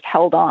pat. I just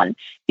held on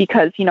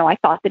because, I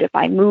thought that if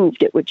I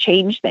moved, it would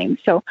change things.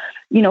 So,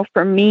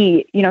 for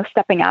me,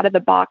 stepping out of the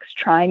box,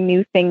 trying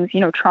new things,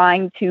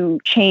 trying to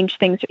change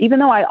things, even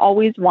though I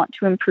always want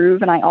to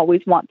improve and I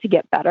always want to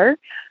get better,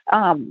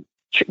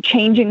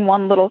 changing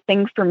one little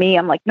thing for me,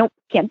 I'm like, nope,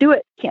 can't do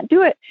it.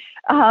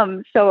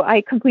 So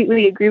I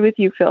completely agree with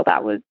you, Phil.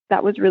 That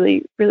was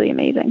really, really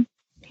amazing.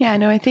 Yeah,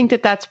 no, I think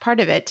that that's part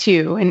of it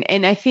too.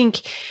 And I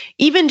think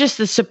even just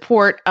the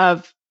support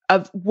of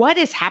what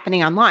is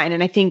happening online.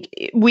 And I think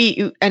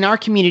we, in our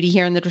community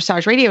here in the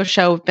Dressage Radio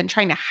Show, have been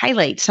trying to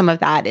highlight some of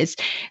that, is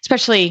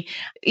especially,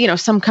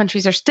 some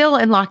countries are still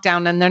in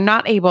lockdown and they're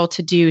not able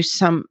to do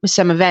some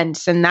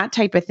events and that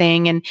type of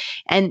thing.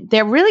 And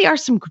there really are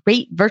some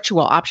great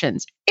virtual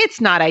options. It's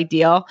not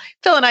ideal.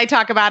 Phil and I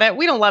talk about it.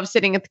 We don't love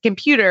sitting at the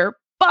computer,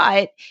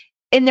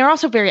 and they're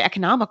also very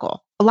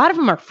economical. A lot of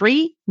them are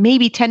free,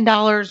 maybe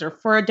 $10 or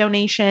for a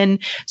donation.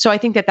 So I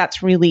think that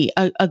that's really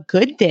a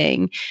good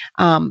thing.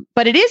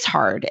 But it is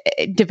hard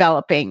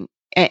developing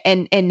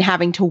and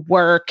having to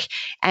work.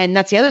 And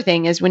that's the other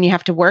thing, is when you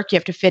have to work, you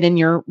have to fit in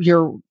your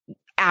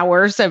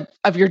hours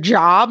of your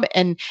job.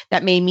 And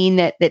that may mean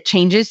that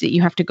changes, that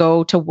you have to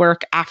go to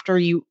work after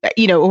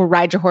or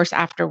ride your horse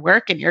after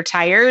work and you're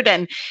tired.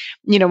 And,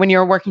 when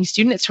you're a working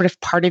student, it's sort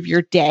of part of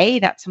your day.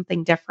 That's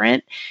something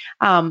different.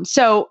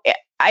 So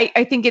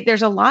I think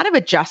there's a lot of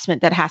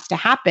adjustment that has to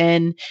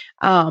happen.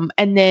 And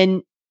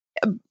then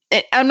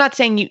I'm not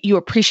saying you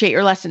appreciate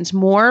your lessons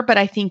more, but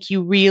I think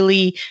you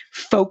really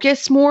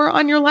focus more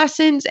on your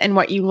lessons and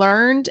what you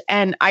learned.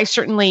 And I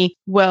certainly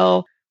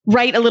will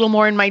write a little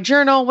more in my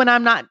journal when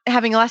I'm not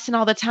having a lesson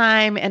all the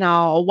time, and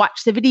I'll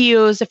watch the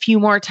videos a few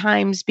more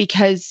times,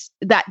 because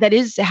that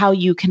is how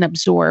you can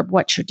absorb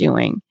what you're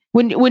doing.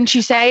 Wouldn't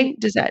you say?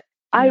 Does that?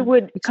 I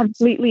would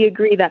completely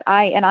agree that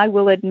I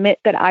will admit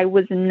that I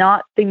was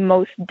not the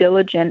most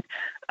diligent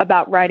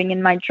about writing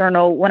in my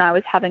journal when I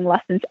was having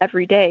lessons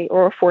every day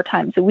or 4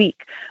 times a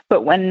week.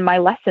 But when my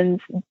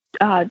lessons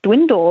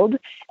dwindled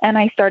and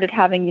I started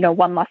having,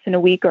 1 lesson a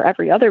week or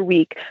every other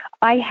week,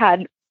 I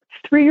had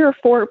 3 or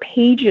 4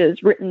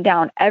 pages written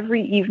down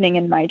every evening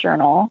in my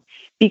journal,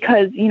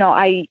 because,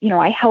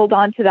 I held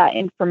on to that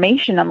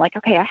information. I'm like,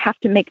 okay, I have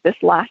to make this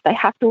last. I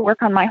have to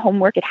work on my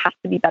homework. It has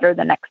to be better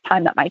the next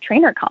time that my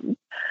trainer comes.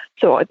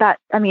 So that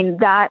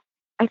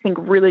I think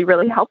really,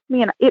 really helped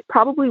me. And it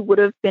probably would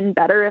have been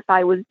better if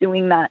I was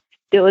doing that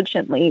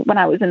diligently when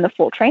I was in the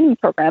full training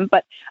program.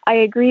 But I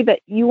agree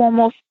that you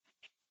almost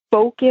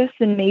focus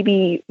and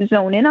maybe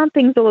zone in on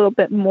things a little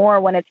bit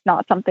more when it's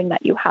not something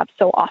that you have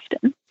so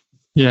often.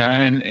 Yeah.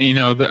 And,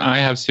 I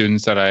have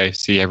students that I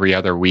see every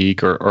other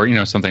week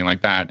or something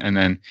like that. And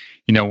then,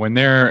 when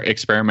they're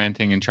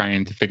experimenting and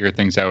trying to figure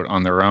things out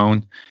on their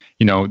own,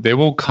 they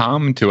will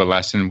come to a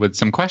lesson with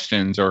some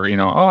questions or,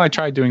 oh, I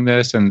tried doing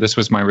this and this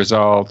was my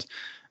result.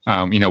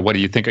 What do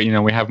you think?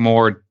 We have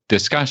more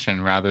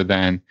discussion rather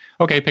than,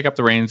 okay, pick up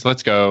the reins,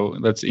 let's go,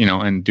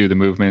 and do the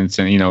movements.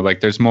 And,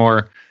 there's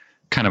more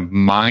kind of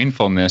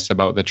mindfulness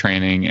about the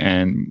training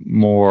and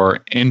more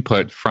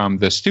input from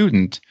the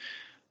student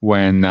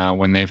when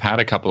they've had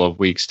a couple of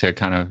weeks to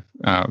kind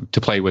of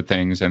to play with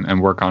things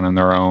and work on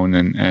their own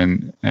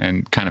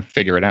and kind of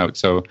figure it out.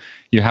 So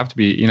you have to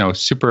be,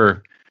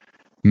 super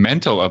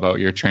mental about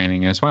your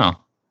training as well.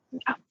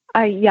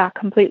 Yeah,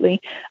 completely.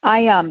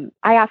 I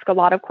ask a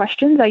lot of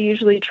questions. I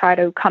usually try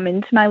to come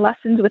into my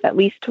lessons with at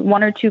least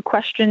 1 or 2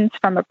 questions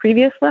from a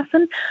previous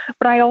lesson.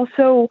 But I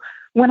also,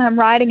 when I'm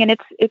writing, and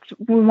it's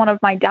one of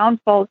my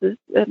downfalls is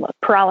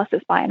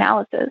paralysis by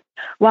analysis.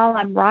 While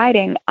I'm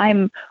writing,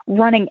 I'm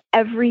running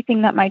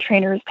everything that my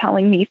trainer is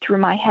telling me through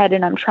my head,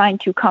 and I'm trying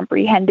to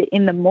comprehend it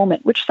in the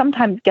moment, which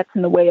sometimes gets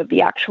in the way of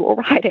the actual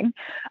writing.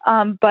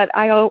 But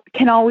I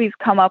can always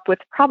come up with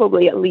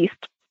probably at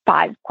least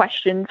 5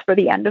 questions for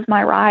the end of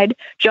my ride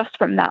just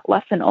from that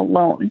lesson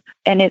alone.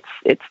 And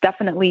it's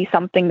definitely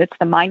something that's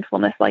the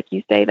mindfulness, like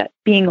you say, that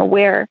being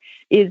aware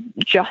is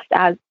just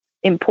as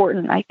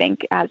important, I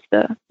think, as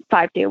the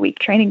 5-day-a-week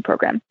training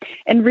program.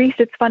 And Reese,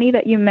 it's funny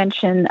that you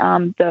mention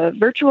the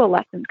virtual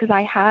lessons, because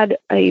I had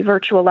a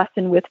virtual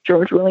lesson with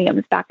George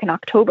Williams back in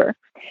October,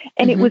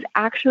 and it was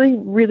actually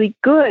really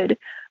good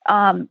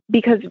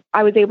because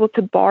I was able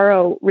to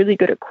borrow really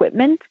good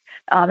equipment.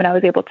 And I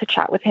was able to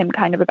chat with him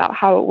kind of about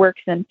how it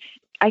works. And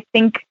I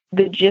think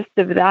the gist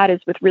of that is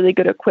with really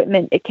good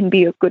equipment, it can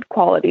be a good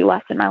quality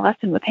lesson. My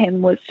lesson with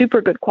him was super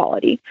good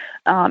quality.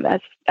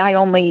 As I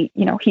only,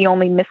 he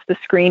only missed the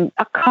screen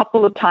a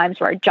couple of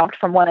times where I jumped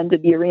from one end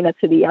of the arena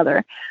to the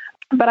other.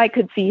 But I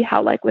could see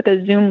how, like with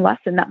a Zoom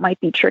lesson, that might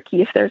be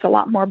tricky if there's a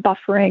lot more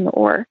buffering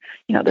or,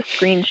 the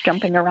screen's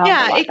jumping around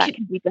a lot. That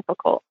can be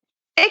difficult.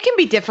 It can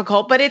be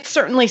difficult, but it's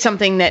certainly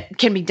something that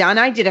can be done.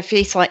 I did a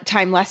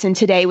FaceTime lesson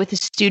today with a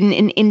student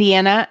in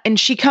Indiana, and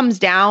she comes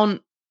down,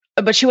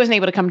 but she wasn't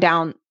able to come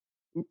down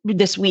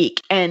this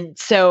week. And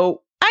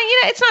so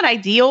it's not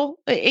ideal,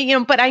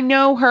 but I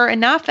know her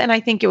enough, and I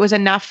think it was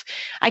enough.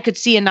 I could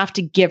see enough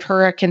to give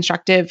her a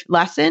constructive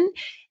lesson.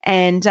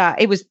 And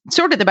it was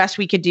sort of the best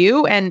we could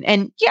do.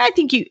 And yeah, I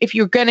think if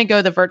you're going to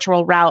go the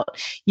virtual route,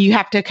 you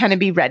have to kind of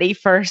be ready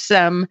for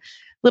some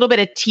little bit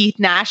of teeth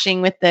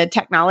gnashing with the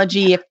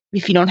technology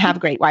if you don't have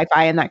great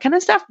Wi-Fi and that kind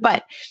of stuff.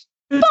 But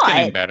it's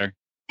getting better.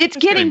 It's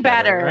getting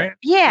better. Right?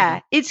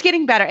 Yeah, it's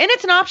getting better. And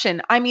it's an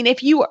option. I mean,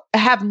 if you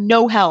have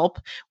no help,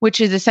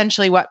 which is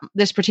essentially what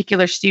this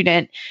particular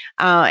student,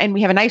 and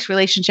we have a nice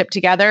relationship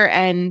together,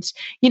 and,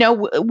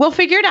 we'll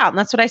figure it out. And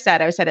that's what I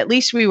said. I said, at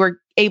least we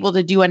were able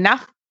to do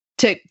enough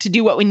to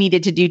do what we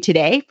needed to do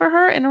today for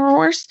her and her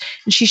horse.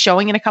 And she's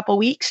showing in a couple of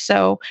weeks.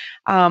 So,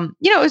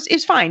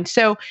 it's fine.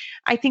 So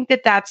I think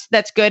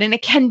that's good. And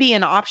it can be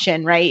an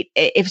option, right?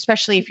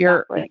 Especially if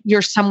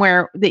you're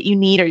somewhere that you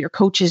need, or your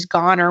coach is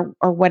gone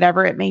or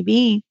whatever it may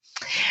be.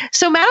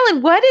 So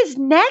Madeleine, what is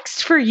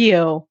next for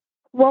you?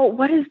 Well,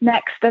 what is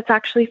next? That's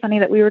actually funny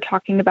that we were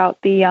talking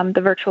about the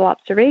virtual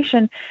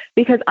observation,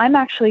 because I'm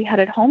actually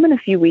headed home in a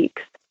few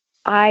weeks.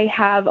 I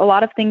have a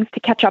lot of things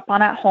to catch up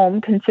on at home,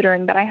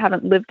 considering that I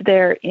haven't lived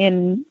there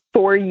in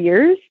 4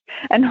 years,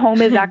 and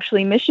home is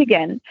actually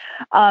Michigan.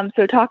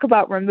 So talk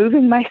about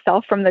removing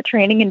myself from the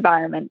training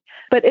environment,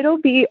 but it'll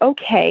be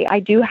okay. I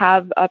do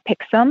have a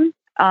Pixum.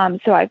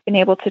 So I've been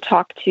able to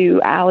talk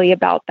to Allie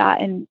about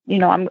that, and,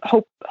 I'm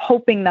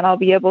hoping that I'll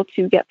be able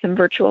to get some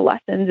virtual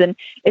lessons, and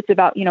it's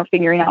about,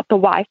 figuring out the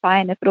Wi-Fi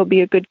and if it'll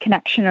be a good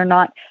connection or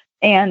not.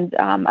 And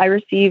I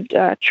received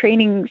a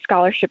training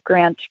scholarship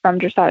grant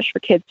from Dressage for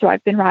Kids. So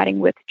I've been riding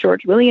with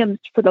George Williams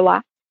for the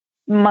last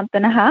month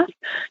and a half.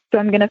 So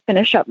I'm going to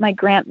finish up my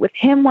grant with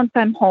him once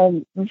I'm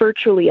home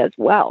virtually as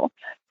well.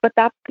 But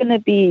that's going to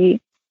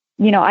be,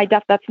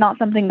 that's not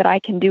something that I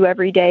can do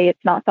every day.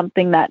 It's not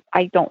something that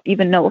I don't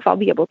even know if I'll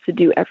be able to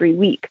do every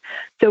week.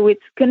 So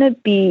it's going to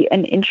be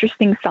an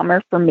interesting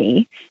summer for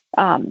me.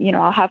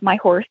 I'll have my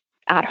horse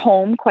at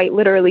home, quite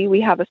literally.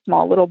 We have a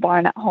small little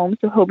barn at home,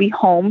 so he'll be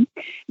home.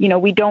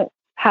 We don't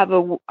have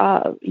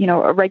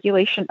a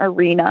regulation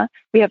arena.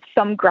 We have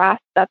some grass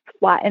that's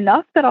flat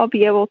enough that I'll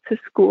be able to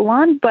school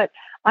on, but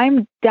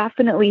I'm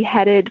definitely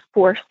headed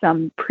for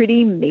some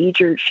pretty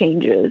major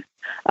changes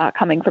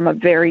coming from a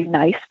very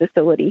nice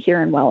facility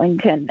here in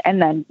Wellington,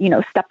 and then,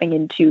 stepping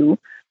into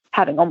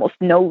having almost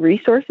no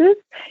resources.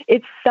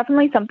 It's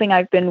definitely something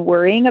I've been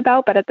worrying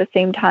about, but at the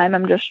same time,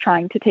 I'm just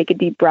trying to take a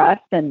deep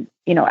breath and,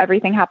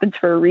 everything happens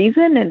for a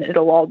reason and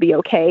it'll all be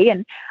okay.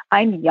 And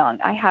I'm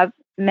young. I have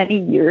many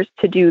years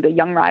to do the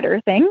young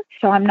rider thing,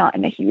 so I'm not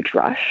in a huge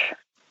rush.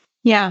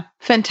 Yeah,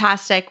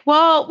 fantastic.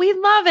 Well, we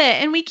love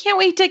it. And we can't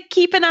wait to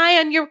keep an eye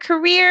on your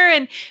career,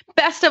 and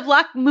best of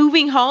luck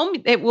moving home.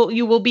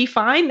 You will be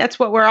fine. That's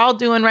what we're all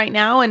doing right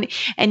now. And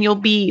you'll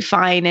be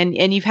fine.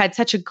 And you've had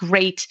such a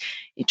great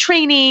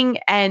training,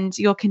 and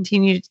you'll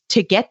continue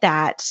to get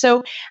that.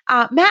 So,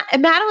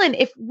 Madeleine,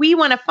 if we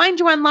want to find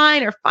you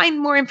online or find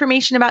more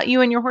information about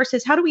you and your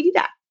horses, how do we do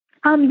that?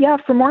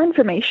 For more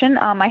information,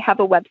 I have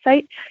a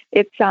website.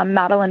 It's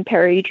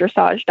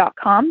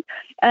MadeleinePerryDressage.com.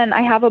 And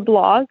I have a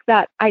blog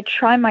that I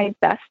try my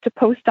best to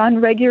post on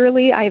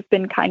regularly. I've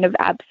been kind of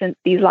absent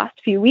these last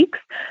few weeks,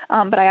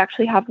 but I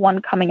actually have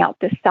one coming out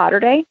this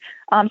Saturday.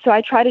 So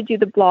I try to do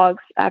the blogs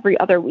every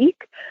other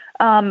week.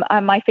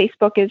 My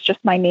Facebook is just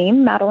my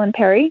name, Madeleine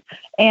Perry.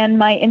 And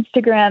my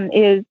Instagram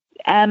is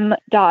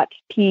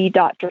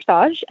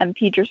m.p.dressage,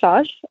 MP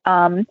Dressage.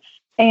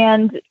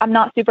 And I'm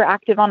not super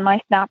active on my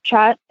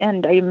Snapchat,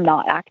 and I'm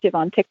not active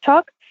on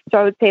TikTok. So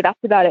I would say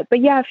that's about it.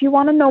 But yeah, if you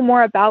want to know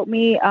more about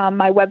me,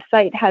 my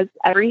website has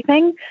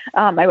everything.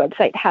 My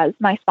website has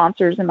my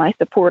sponsors and my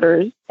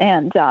supporters,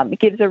 and it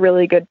gives a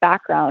really good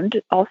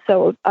background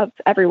also of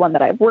everyone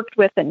that I've worked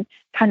with and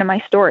kind of my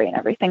story and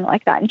everything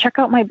like that. And check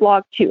out my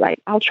blog too.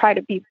 I'll try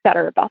to be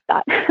better about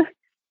that.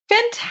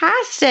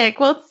 Fantastic.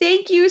 Well,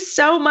 thank you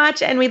so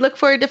much. And we look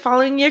forward to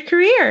following your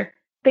career.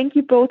 Thank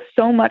you both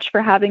so much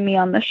for having me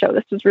on the show.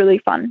 This was really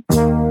fun.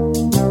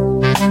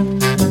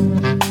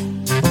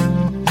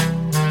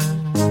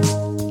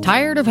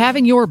 Tired of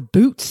having your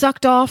boot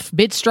sucked off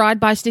mid-stride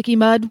by sticky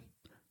mud?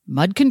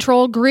 Mud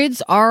control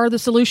grids are the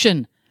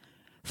solution.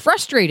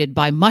 Frustrated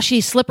by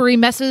mushy, slippery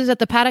messes at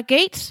the paddock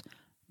gates?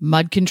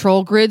 Mud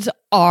control grids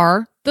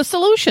are the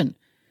solution.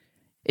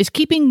 Is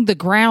keeping the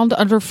ground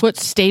underfoot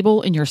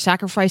stable in your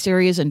sacrifice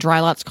areas and dry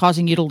lots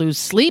causing you to lose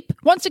sleep?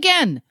 Once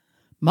again,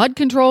 mud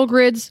control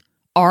grids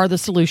are the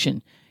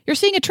solution. You're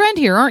seeing a trend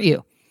here, aren't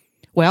you?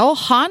 Well,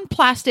 Han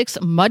Plastics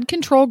Mud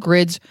Control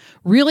Grids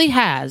really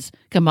has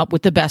come up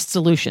with the best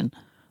solution.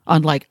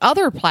 Unlike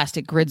other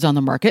plastic grids on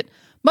the market,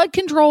 mud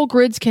control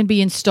grids can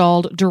be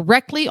installed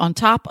directly on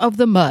top of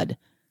the mud.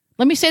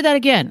 Let me say that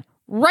again.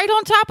 Right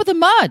on top of the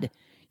mud.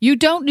 You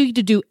don't need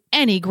to do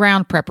any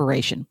ground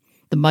preparation.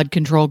 The mud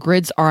control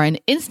grids are an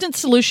instant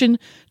solution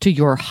to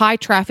your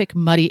high-traffic,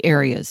 muddy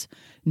areas.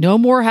 No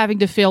more having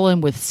to fill in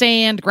with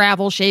sand,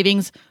 gravel,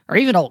 shavings, or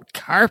even old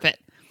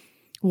carpet.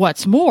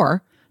 What's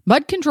more,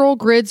 mud control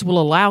grids will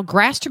allow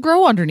grass to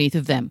grow underneath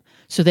of them,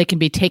 so they can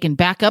be taken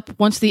back up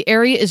once the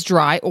area is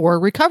dry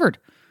or recovered.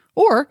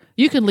 Or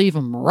you can leave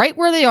them right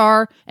where they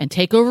are and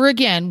take over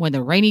again when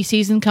the rainy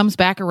season comes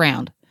back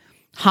around.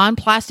 Han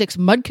Plastics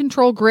mud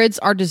control grids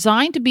are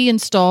designed to be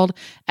installed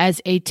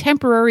as a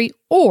temporary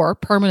or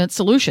permanent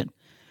solution.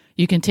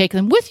 You can take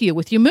them with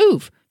you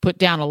move. Put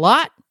down a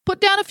lot,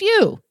 put down a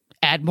few.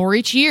 Add more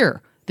each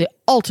year. The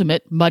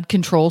ultimate mud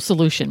control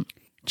solution.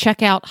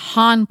 Check out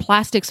Han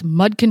Plastics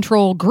Mud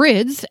Control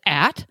Grids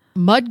at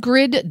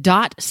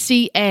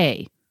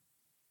mudgrid.ca.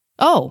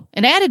 Oh,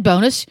 an added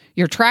bonus,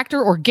 your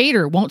tractor or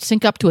gator won't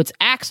sink up to its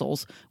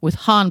axles with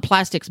Han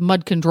Plastics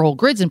Mud Control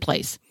Grids in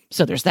place.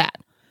 So there's that.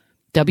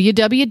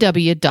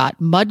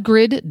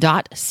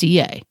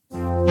 www.mudgrid.ca.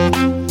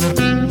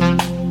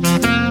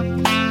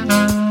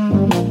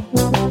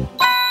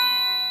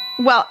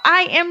 Well,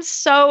 I am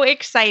so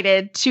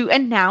excited to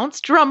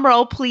announce,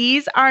 drumroll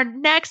please, our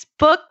next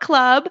book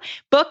club,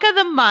 book of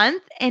the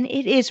month, and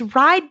it is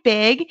Ride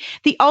Big,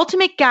 the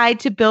ultimate guide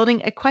to building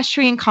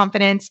equestrian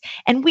confidence.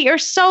 And we are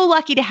so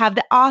lucky to have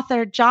the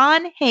author,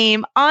 John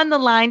Haime, on the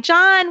line.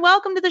 John,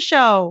 welcome to the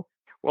show.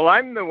 Well,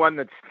 I'm the one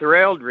that's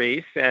thrilled,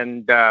 Reese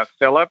and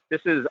Philip.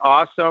 This is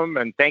awesome,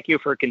 and thank you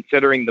for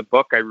considering the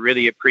book. I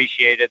really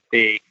appreciate it.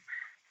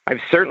 I've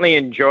certainly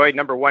enjoyed,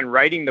 number one,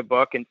 writing the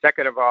book, and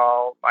second of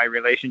all, my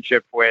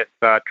relationship with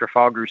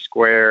Trafalgar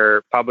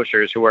Square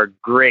publishers, who are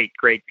great,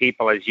 great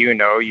people. As you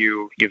know,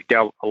 you've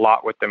dealt a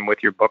lot with them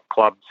with your book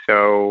club.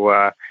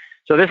 So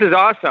this is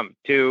awesome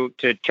to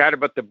chat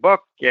about the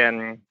book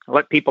and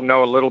let people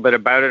know a little bit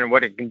about it and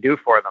what it can do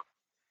for them.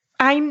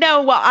 I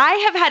know. Well, I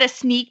have had a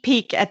sneak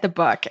peek at the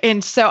book.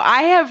 And so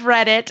I have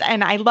read it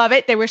and I love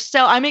it.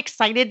 I'm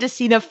excited to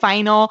see the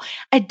final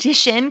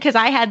edition because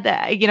I had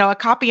a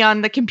copy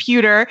on the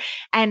computer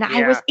and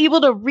I was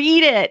able to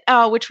read it,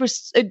 which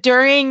was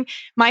during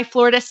my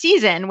Florida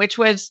season, which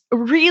was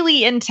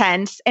really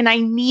intense and I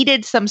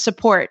needed some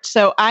support.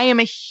 So I am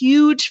a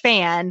huge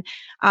fan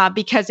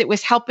because it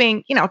was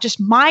helping,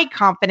 just my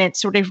confidence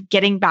sort of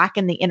getting back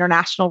in the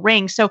international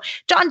ring. So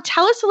John,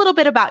 tell us a little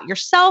bit about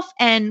yourself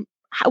and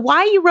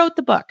why you wrote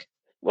the book.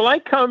 Well, I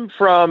come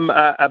from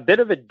a bit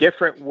of a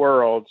different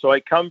world. So I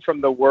come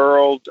from the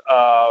world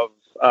of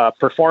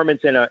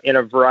performance in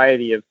a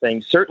variety of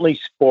things, certainly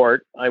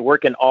sport. I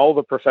work in all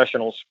the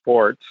professional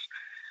sports.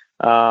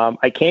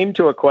 I came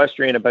to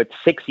equestrian about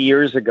 6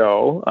 years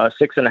ago,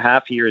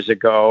 6.5 years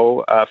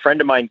ago. A friend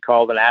of mine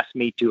called and asked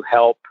me to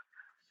help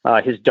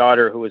his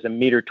daughter, who was a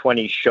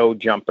 1.20 show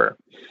jumper.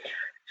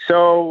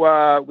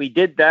 So we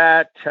did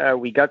that.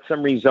 We got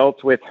some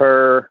results with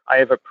her. I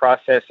have a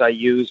process I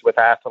use with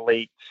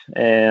athletes,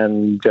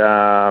 and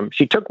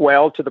she took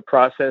well to the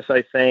process,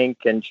 I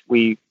think, and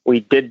we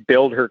did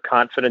build her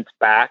confidence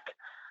back.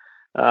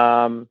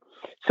 So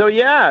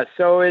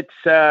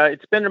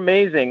it's been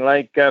amazing.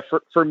 Like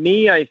for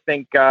me, I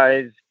think,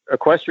 guys,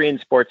 equestrian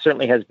sports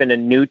certainly has been a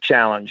new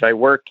challenge. I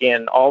work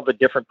in all the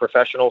different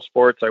professional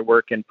sports. I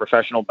work in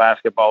professional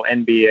basketball,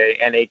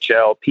 NBA,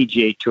 NHL,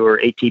 PGA Tour,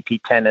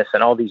 ATP tennis,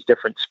 and all these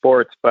different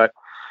sports. But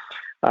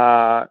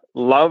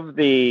love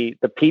the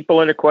people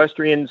in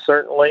equestrian,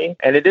 certainly.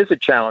 And it is a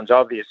challenge,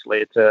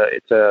 obviously. It's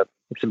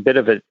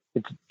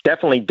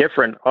definitely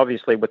different,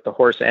 obviously, with the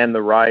horse and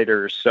the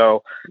rider.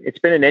 So it's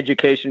been an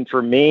education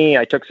for me.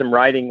 I took some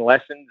riding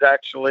lessons,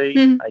 actually.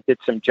 Mm-hmm. I did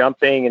some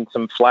jumping and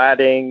some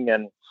flatting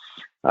and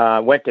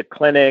went to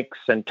clinics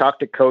and talked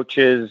to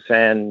coaches.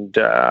 And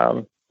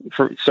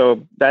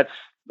so that's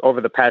over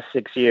the past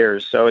 6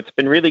 years. So it's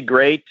been really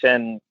great.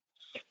 And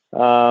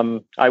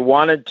I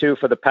wanted to,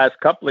 for the past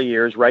couple of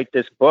years, write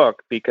this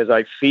book because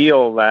I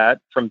feel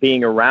that from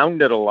being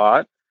around it a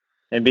lot,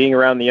 and being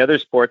around the other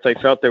sports, I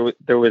felt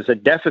there was a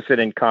deficit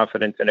in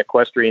confidence in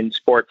equestrian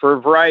sport for a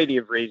variety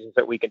of reasons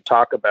that we can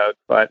talk about.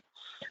 But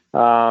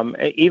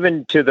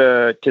even to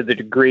the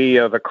degree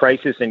of a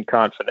crisis in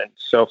confidence.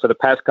 So for the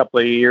past couple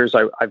of years,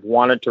 I've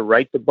wanted to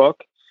write the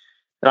book,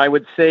 and I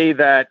would say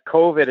that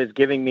COVID has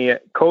given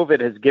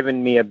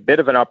me a bit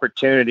of an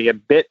opportunity, a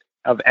bit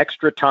of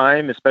extra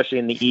time, especially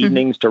in the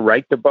evenings, to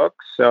write the book.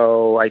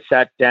 So I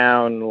sat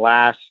down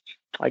last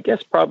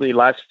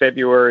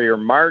February or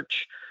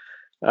March.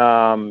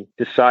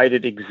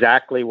 Decided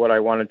exactly what I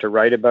wanted to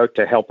write about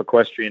to help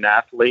equestrian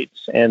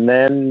athletes, and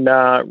then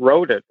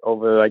wrote it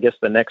over, I guess,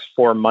 the next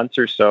 4 months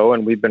or so.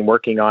 And we've been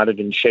working on it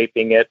and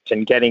shaping it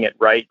and getting it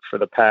right for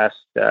the past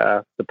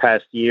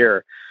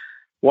year.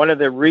 One of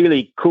the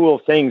really cool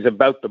things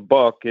about the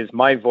book is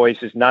my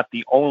voice is not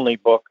the only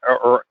book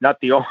or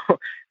not the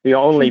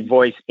only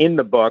voice in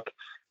the book.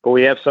 But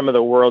we have some of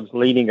the world's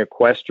leading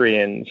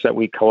equestrians that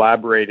we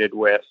collaborated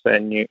with,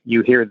 and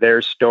you hear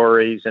their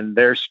stories and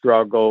their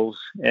struggles,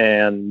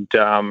 and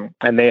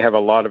they have a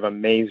lot of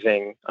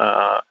amazing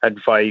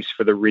advice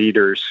for the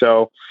readers.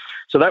 So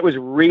that was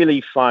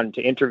really fun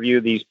to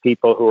interview these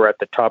people who are at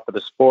the top of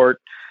the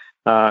sport,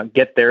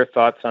 get their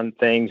thoughts on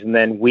things, and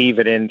then weave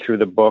it in through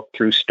the book,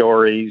 through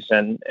stories,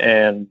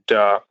 and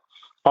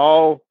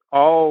all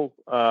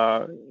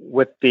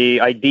with the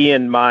idea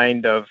in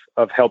mind of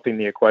helping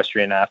the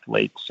equestrian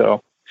athletes.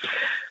 So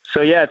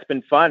yeah, it's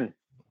been fun.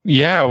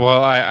 Yeah,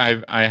 well,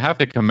 I have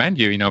to commend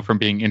you, from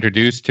being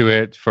introduced to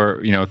it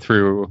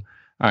through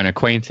an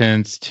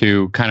acquaintance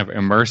to kind of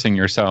immersing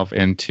yourself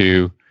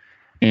into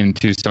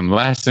some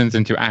lessons,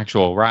 into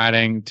actual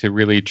riding, to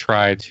really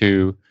try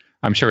to,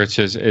 I'm sure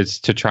it's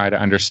to try to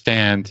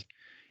understand,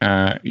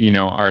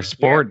 our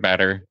sport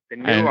better.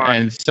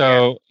 And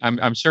so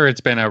I'm sure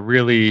it's been a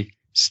really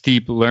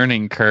steep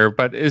learning curve,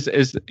 but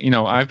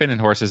I've been in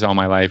horses all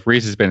my life.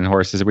 Reese has been in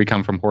horses. We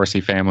come from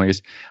horsey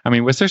families. I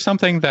mean, was there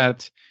something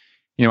that,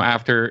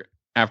 after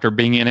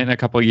being in it in a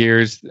couple of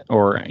years,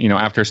 or,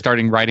 after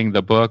starting writing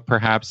the book,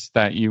 perhaps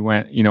that you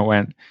went,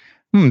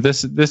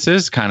 this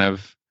is kind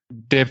of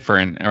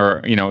different,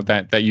 or,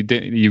 that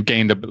you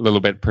gained a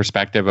little bit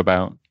perspective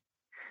about?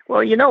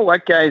 Well, you know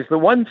what, guys? The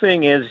one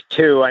thing is,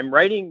 too, I'm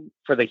writing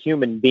for the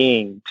human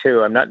being,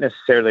 too. I'm not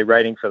necessarily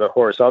writing for the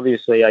horse.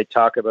 Obviously, I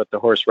talk about the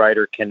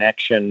horse-rider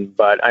connection,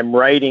 but I'm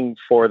writing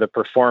for the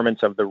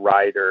performance of the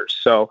rider.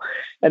 So,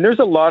 and there's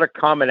a lot of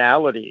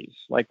commonalities.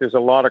 Like, there's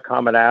a lot of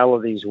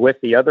commonalities with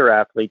the other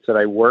athletes that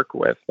I work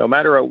with, no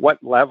matter at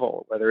what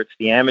level, whether it's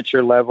the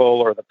amateur level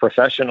or the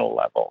professional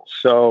level.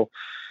 So,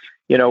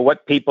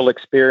 what people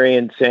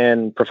experience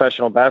in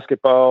professional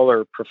basketball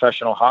or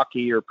professional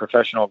hockey or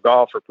professional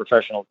golf or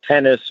professional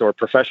tennis or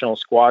professional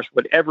squash,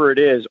 whatever it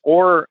is,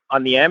 or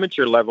on the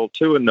amateur level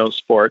too in those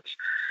sports,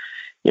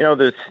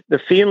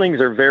 the feelings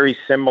are very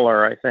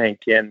similar, I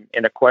think, in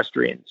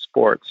equestrian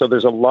sports. So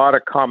there's a lot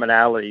of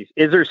commonalities.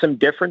 Is there some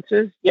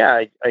differences?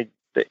 Yeah, I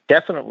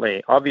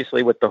definitely,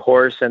 obviously with the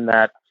horse and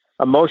that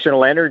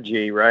emotional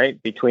energy,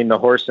 right, between the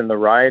horse and the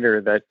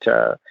rider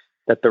that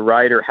that the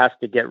rider has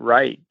to get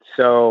right.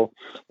 So,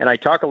 and I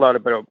talk a lot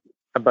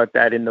about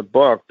that in the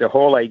book, the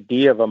whole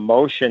idea of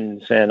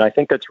emotions. And I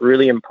think that's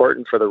really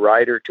important for the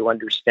rider to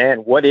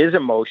understand what is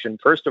emotion,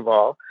 first of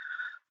all,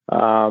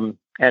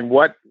 and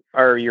what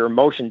are your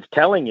emotions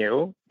telling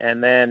you?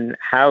 And then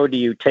how do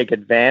you take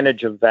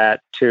advantage of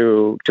that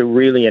to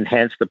really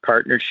enhance the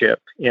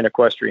partnership in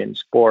equestrian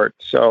sport?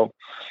 So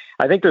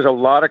I think there's a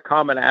lot of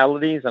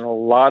commonalities and a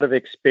lot of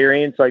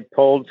experience I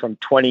pulled from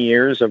 20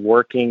 years of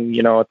working,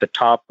 at the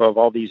top of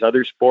all these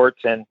other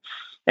sports and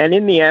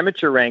in the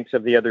amateur ranks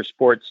of the other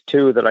sports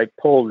too, that I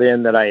pulled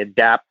in, that I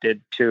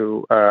adapted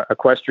to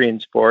equestrian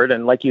sport.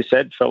 And like you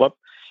said, Philip,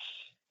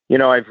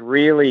 I've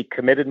really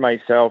committed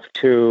myself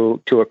to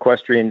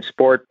equestrian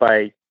sport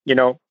by,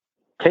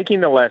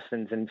 taking the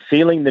lessons and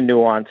feeling the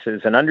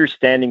nuances and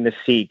understanding the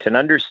seat and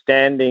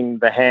understanding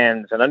the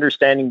hands and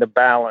understanding the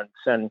balance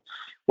and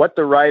what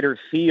the rider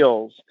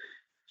feels,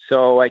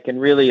 so I can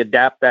really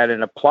adapt that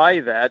and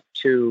apply that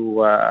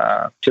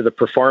to the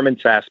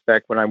performance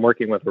aspect when I'm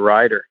working with a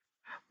rider.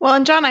 Well,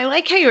 and John, I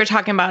like how you were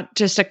talking about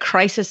just a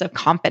crisis of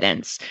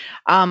confidence,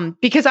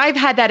 because I've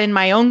had that in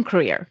my own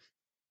career.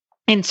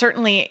 And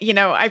certainly,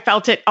 I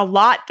felt it a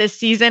lot this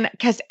season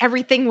because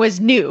everything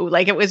was new.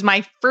 Like it was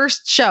my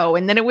first show,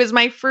 and then it was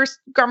my first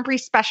Grand Prix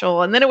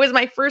special, and then it was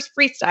my first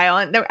freestyle,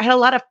 and I had a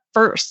lot of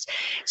firsts.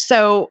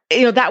 So,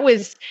 that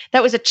was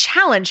a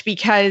challenge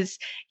because,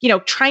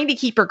 trying to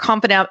keep your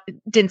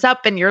confidence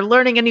up, and you're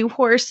learning a new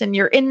horse, and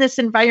you're in this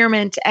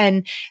environment.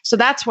 And so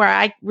that's where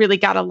I really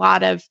got a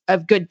lot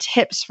of good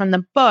tips from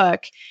the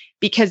book,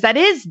 because that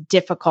is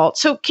difficult.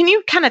 So can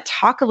you kind of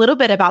talk a little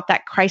bit about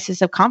that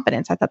crisis of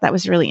confidence? I thought that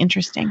was really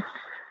interesting.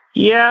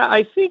 Yeah,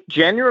 I think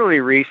generally,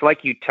 Reese,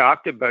 like you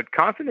talked about,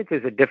 confidence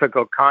is a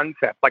difficult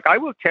concept. Like I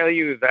will tell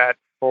you that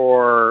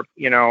for,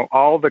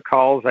 all the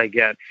calls I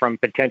get from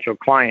potential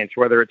clients,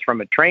 whether it's from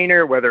a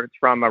trainer, whether it's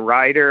from a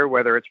rider,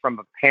 whether it's from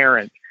a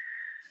parent,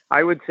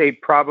 I would say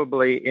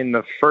probably in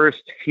the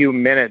first few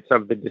minutes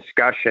of the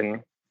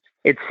discussion,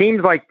 it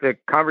seems like the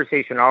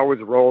conversation always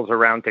rolls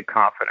around to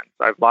confidence.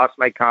 I've lost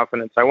my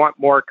confidence. I want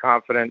more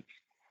confidence.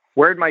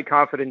 Where'd my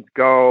confidence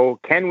go?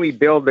 Can we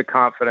build the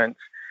confidence?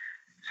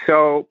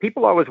 So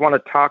people always want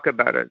to talk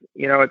about it.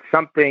 It's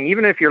something,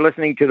 even if you're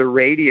listening to the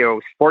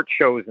radio, sports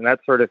shows and that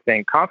sort of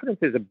thing, confidence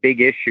is a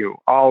big issue,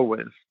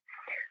 always.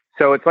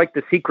 So it's like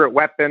the secret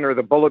weapon or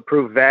the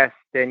bulletproof vest,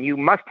 and you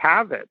must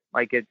have it.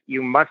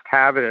 You must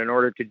have it in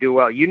order to do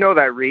well. You know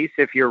that, Reese,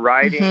 if you're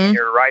riding, and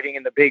you're riding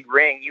in the big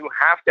ring, you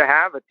have to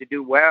have it to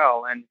do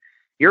well. And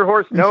your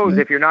horse knows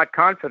if you're not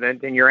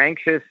confident and you're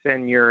anxious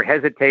and you're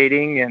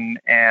hesitating,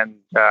 and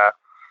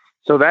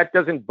so that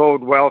doesn't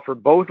bode well for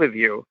both of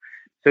you.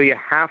 So you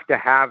have to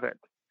have it.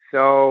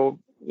 So,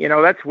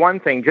 that's one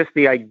thing, just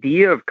the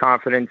idea of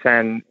confidence,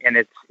 and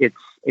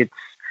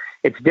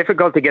it's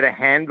difficult to get a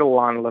handle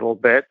on a little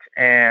bit.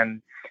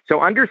 And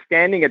so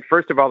understanding it,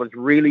 first of all, is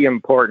really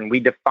important. We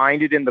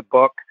defined it in the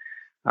book.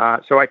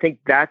 So I think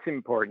that's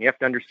important. You have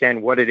to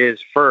understand what it is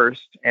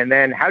first, and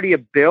then how do you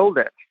build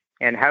it?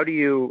 And how do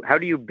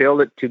you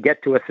build it to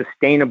get to a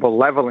sustainable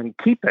level and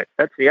keep it?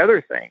 That's the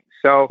other thing.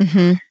 So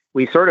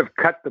we sort of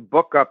cut the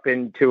book up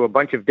into a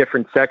bunch of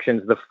different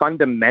sections. The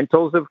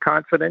fundamentals of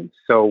confidence.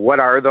 So what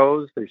are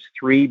those? There's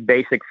 3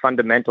 basic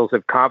fundamentals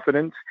of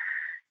confidence.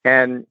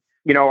 And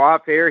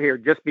off air here,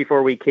 just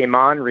before we came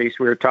on, Reese,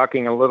 we were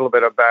talking a little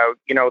bit about,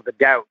 the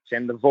doubts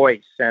and the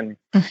voice. And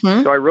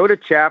so I wrote a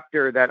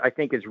chapter that I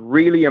think is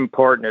really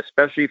important,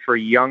 especially for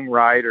young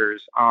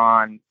riders,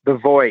 on the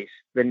voice,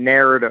 the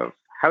narrative,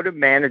 how to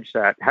manage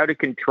that, how to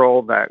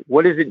control that.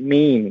 What does it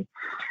mean?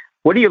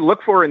 What do you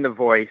look for in the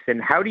voice,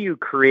 and how do you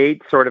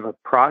create sort of a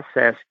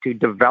process to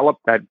develop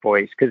that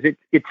voice? Because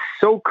it's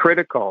so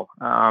critical.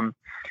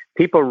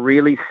 People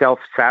really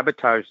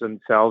self-sabotage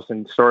themselves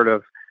and sort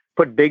of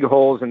put big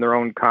holes in their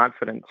own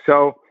confidence.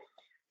 So,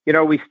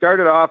 we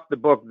started off the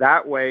book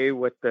that way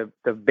with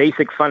the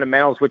basic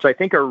fundamentals, which I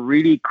think are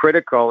really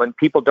critical and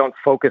people don't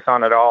focus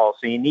on at all.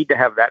 So you need to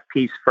have that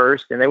piece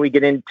first. And then we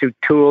get into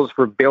tools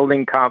for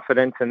building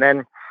confidence. And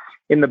then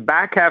in the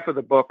back half of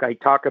the book, I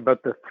talk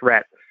about the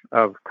threats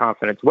of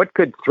confidence. What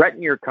could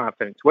threaten your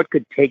confidence? What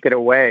could take it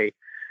away?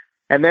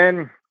 And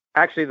then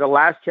actually the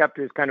last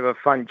chapter is kind of a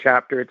fun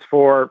chapter. It's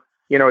for,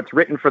 it's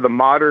written for the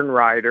modern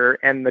rider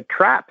and the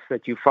traps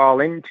that you fall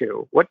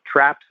into. What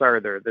traps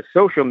are there? The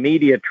social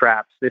media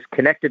traps, this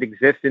connected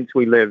existence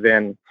we live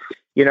in.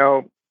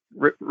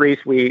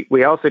 Reese,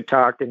 we also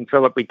talked, and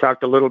Philip, we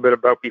talked a little bit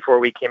about before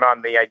we came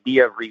on, the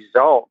idea of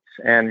results.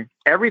 And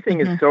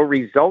everything is so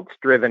results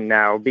driven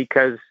now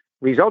because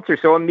results are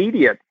so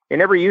immediate. It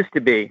never used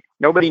to be.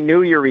 Nobody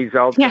knew your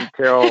results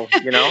until,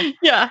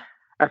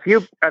 a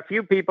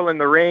few people in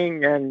the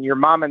ring and your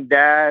mom and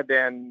dad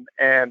and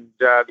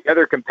the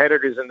other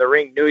competitors in the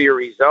ring knew your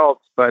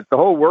results, but the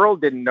whole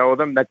world didn't know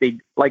them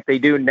like they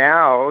do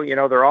now.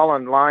 They're all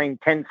online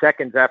 10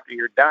 seconds after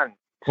you're done.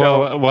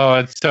 So, well,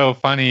 it's so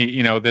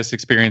funny, this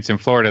experience in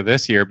Florida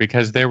this year,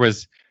 because there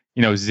was,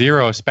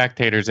 0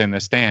 spectators in the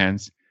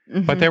stands,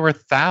 but there were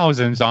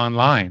thousands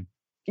online.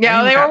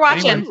 Yeah, they were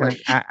watching.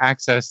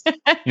 Access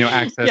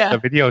the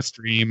video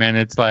stream, and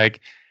it's like,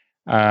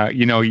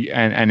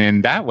 and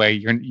in that way,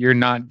 you're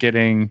not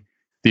getting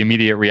the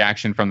immediate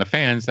reaction from the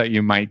fans that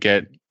you might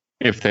get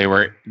if they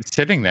were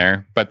sitting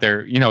there, but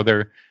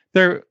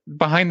they're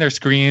behind their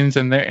screens,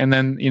 and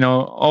then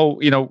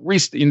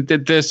Reese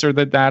did this or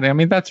that. I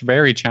mean, that's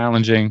very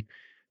challenging.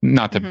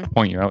 Not to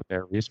point you out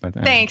there, Reese, but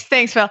thanks,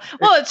 Phil.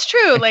 Well, it's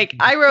true. Like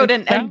I rode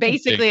in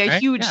basically a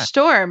huge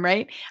storm,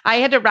 right? I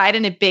had to ride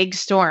in a big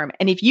storm,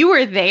 and if you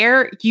were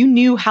there, you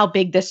knew how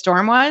big the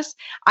storm was.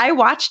 I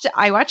watched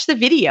the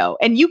video,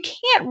 and you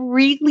can't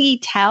really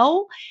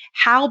tell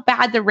how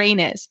bad the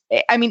rain is.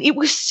 I mean, it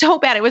was so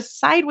bad. It was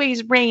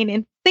sideways rain,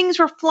 and things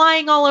were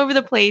flying all over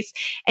the place,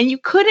 and you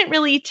couldn't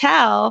really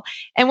tell.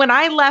 And when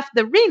I left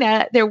the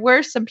arena, there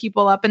were some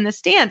people up in the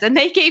stands, and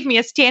they gave me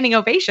a standing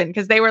ovation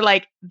because they were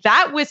like,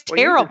 "That was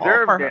terrible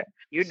for her."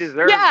 You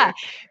deserved it. Yeah,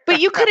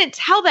 but you couldn't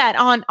tell that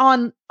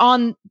on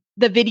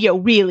the video,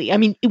 really. I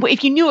mean,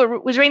 if you knew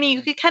it was raining,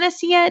 you could kind of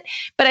see it.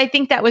 But I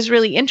think that was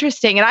really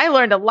interesting, and I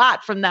learned a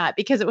lot from that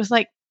because it was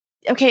like,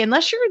 okay,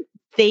 unless you're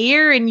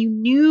there and you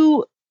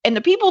knew. And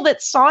the people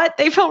that saw it,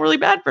 they felt really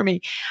bad for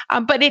me.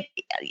 But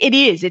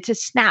it's a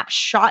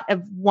snapshot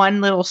of one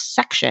little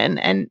section.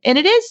 And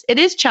it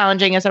is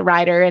challenging as a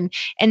rider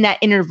and that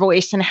inner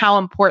voice and how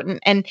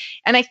important. And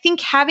I think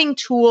having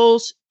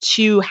tools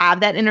to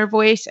have that inner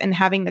voice and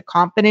having the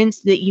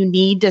confidence that you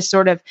need to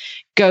sort of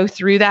go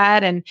through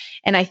that. And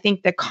I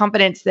think the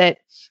confidence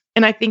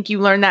and I think you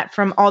learned that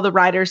from all the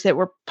riders that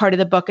were part of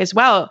the book as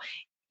well.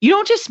 You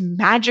don't just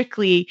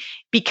magically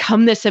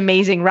become this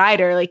amazing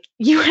rider. Like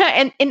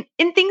and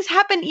things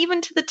happen even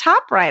to the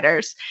top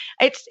riders.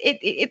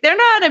 They're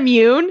not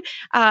immune.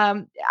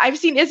 I've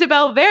seen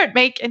Isabella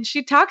and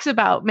she talks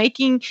about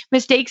making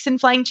mistakes and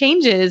flying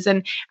changes.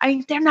 And I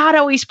mean, they're not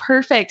always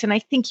perfect. And I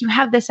think you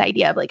have this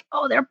idea of like,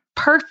 oh, they're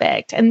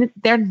perfect. And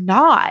they're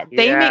not.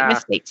 They make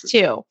mistakes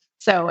too.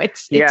 So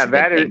it's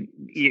that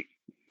is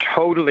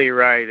totally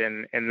right,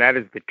 and that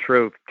is the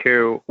truth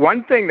too.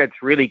 One thing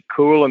that's really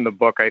cool in the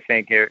book, I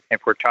think, if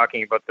we're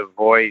talking about the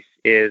voice,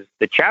 is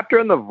the chapter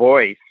on the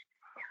voice.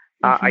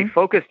 I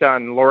focused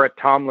on Laura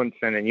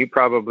Tomlinson, and you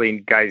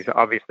guys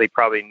obviously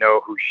probably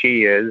know who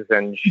she is,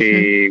 and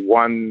she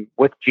won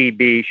with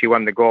GB. She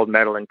won the gold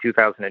medal in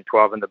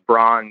 2012 and the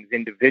bronze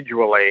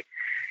individually,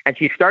 and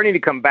she's starting to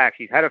come back.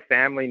 She's had a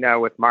family now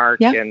with Mark,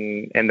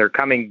 and they're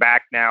coming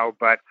back now,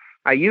 but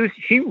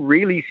she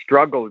really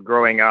struggled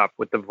growing up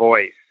with the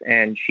voice,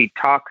 and she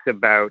talks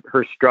about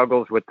her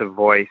struggles with the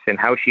voice and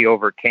how she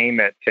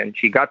overcame it. And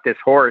she got this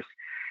horse.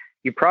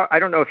 I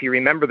don't know if you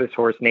remember this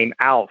horse named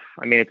Alf.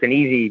 I mean, it's an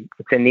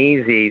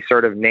easy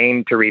sort of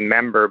name to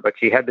remember, but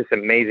she had this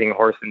amazing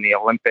horse in the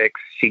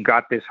Olympics. She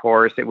got this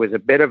horse. It was a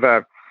bit of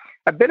a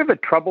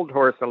troubled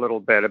horse, a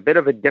little bit, a bit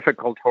of a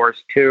difficult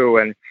horse too.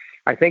 And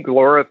I think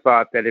Laura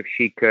thought that if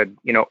she could,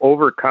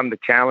 overcome the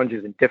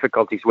challenges and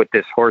difficulties with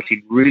this horse,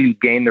 she'd really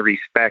gain the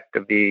respect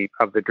of the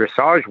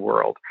dressage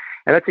world.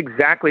 And that's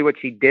exactly what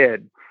she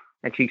did.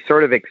 And she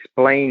sort of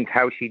explains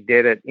how she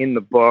did it in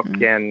the book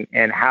and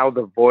how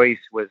the voice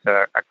was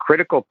a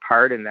critical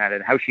part in that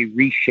and how she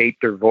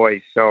reshaped her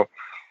voice. So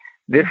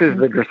this is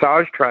the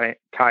dressage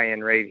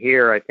tie-in right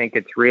here. I think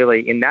it's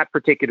really in that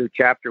particular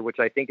chapter, which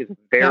I think is a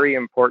very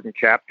important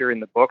chapter in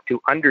the book, to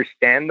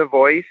understand the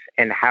voice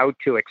and how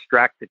to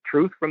extract the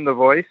truth from the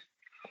voice.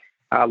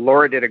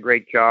 Laura did a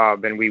great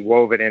job, and we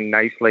wove it in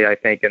nicely, I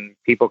think, and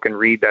people can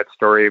read that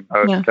story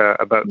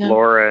about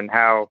Laura and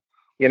how,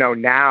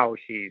 now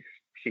she's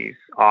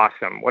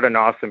awesome. What an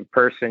awesome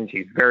person.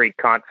 She's very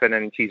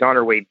confident. She's on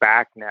her way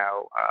back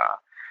now,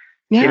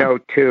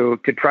 to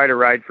try to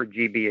ride for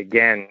GB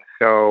again.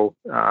 So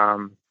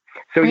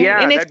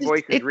that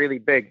voice is really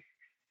big.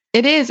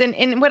 It is.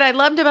 And what I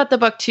loved about the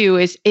book too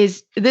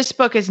is this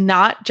book is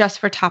not just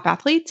for top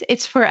athletes.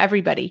 It's for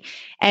everybody.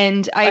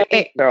 And I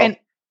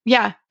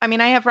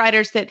mean, I have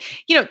riders that,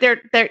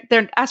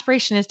 their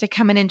aspiration is to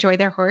come and enjoy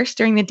their horse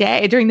during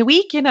the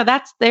week,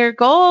 that's their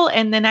goal.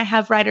 And then I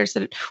have riders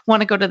that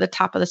want to go to the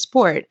top of the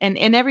sport and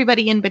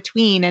everybody in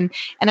between. And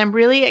I'm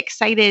really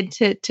excited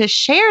to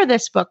share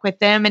this book with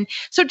them. And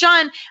so,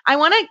 John, I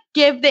want to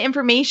give the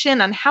information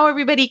on how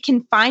everybody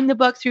can find the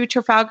book through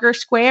Trafalgar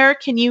Square.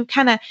 Can you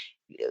kind of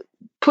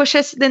push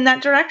us in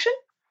that direction?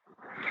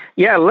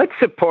 Yeah, let's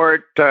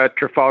support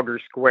Trafalgar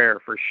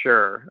Square for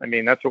sure. I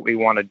mean, that's what we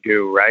want to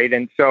do, right?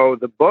 And so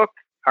the book,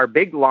 our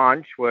big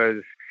launch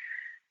was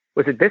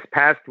it this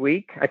past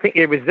week? I think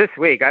it was this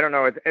week. I don't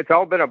know. It's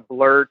all been a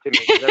blur to me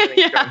because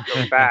everything's gone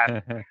so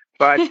fast.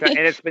 But and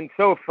it's been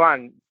so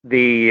fun.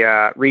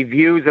 The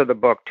reviews of the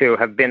book too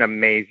have been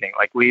amazing.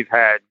 Like we've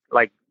had,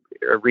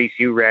 Reese,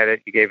 you read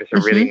it. You gave us a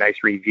really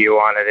nice review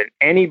on it, and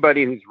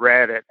anybody who's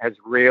read it has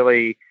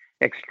really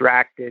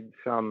extracted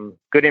some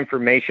good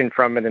information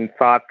from it and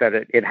thought that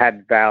it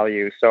had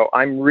value. So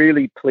I'm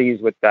really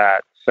pleased with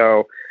that.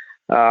 So,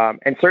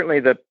 and certainly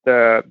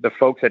the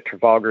folks at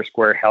Trafalgar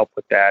Square help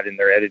with that in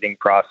their editing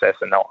process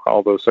and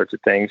all those sorts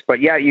of things.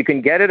 But yeah, you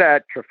can get it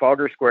at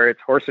Trafalgar Square.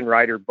 It's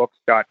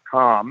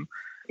horseandriderbooks.com.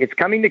 It's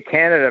coming to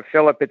Canada,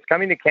 Philip. It's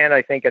coming to Canada,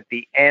 I think, at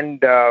the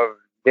end of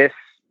this.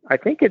 I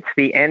think it's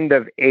the end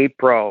of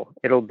April.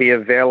 It'll be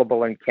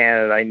available in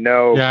Canada. I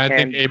know. Yeah, I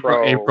think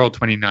April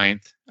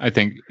 29th, I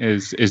think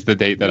is the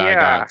date that I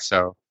got.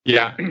 So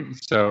yeah,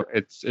 so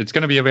it's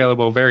going to be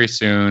available very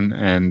soon,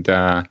 and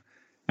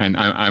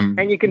I'm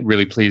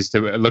really pleased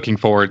looking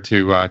forward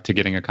to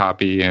getting a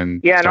copy.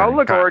 And I'll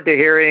look forward to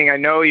hearing. I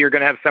know you're going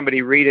to have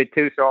somebody read it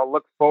too, so I'll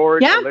look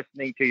forward to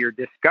listening to your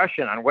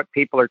discussion on what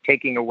people are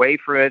taking away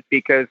from it,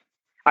 because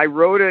I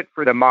wrote it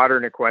for the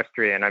modern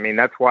equestrian. I mean,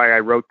 that's why I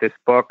wrote this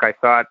book. I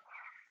thought,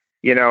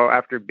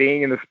 after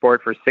being in the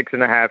sport for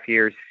 6.5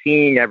 years,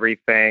 seeing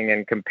everything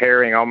and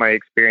comparing all my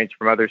experience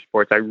from other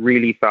sports, I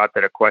really thought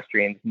that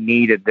equestrians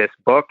needed this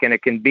book, and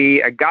it can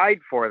be a guide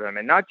for them,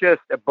 and not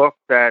just a book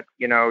that,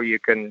 you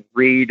can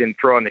read and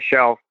throw on the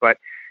shelf, but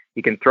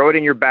you can throw it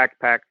in your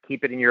backpack,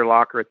 keep it in your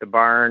locker at the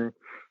barn,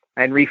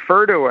 and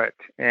refer to it.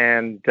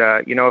 And,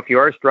 if you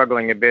are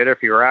struggling a bit,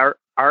 if you are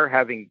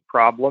having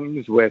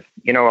problems with,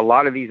 a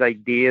lot of these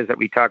ideas that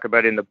we talk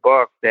about in the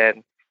book,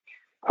 then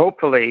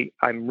hopefully,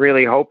 I'm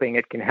really hoping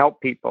it can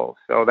help people.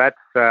 So that's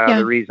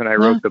the reason I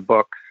wrote the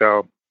book.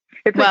 So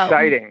it's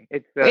exciting.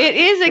 It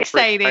is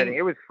exciting.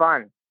 It was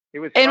fun.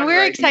 And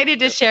we're excited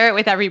to share it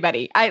with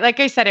everybody. Like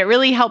I said, it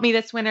really helped me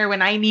this winter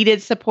when I needed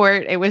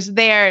support. It was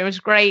there. It was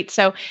great.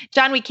 So,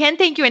 John, we can't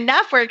thank you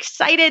enough. We're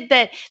excited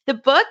that the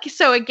book.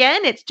 So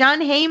again, it's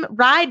John Haime,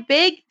 Ride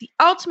Big, the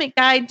ultimate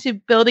guide to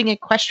building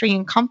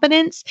equestrian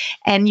confidence.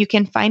 And you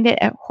can find it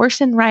at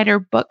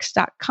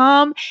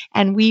horseandriderbooks.com.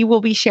 And we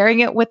will be sharing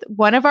it with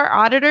one of our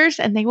auditors,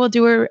 and they will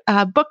do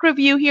a book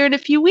review here in a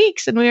few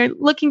weeks. And we're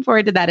looking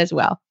forward to that as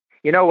well.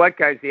 You know what,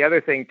 guys? The other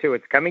thing, too,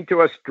 it's coming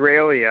to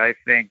Australia, I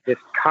think, this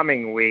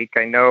coming week.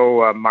 I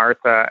know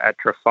Martha at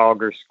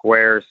Trafalgar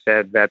Square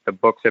said that the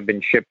books have been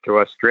shipped to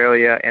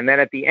Australia. And then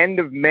at the end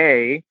of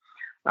May,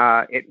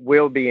 it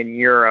will be in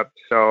Europe.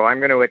 So I'm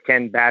going to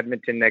attend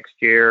badminton next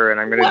year,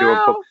 and I'm going to do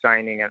a book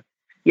signing. And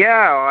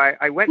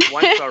I went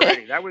once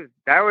already. That was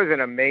an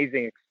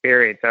amazing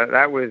experience.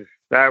 That was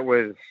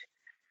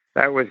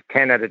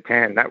 10 out of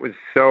 10. That was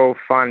so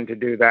fun to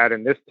do that.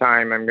 And this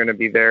time I'm going to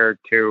be there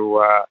to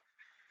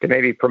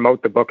maybe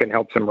promote the book and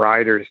help some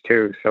riders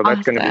too. So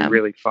that's going to be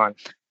really fun.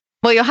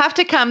 Well, you'll have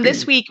to come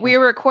this week. We are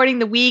recording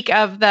the week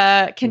of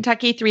the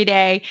Kentucky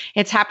 3-day.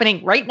 It's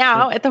happening right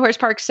now at the horse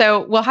park.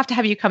 So we'll have to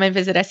have you come and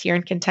visit us here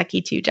in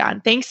Kentucky too,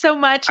 John. Thanks so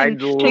much. And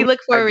we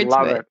look forward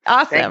to it.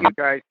 Awesome. Thank you,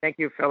 guys. Thank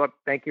you, Philip.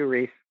 Thank you,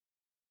 Reese.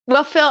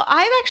 Well, Phil,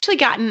 I've actually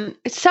gotten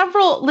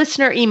several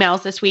listener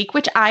emails this week,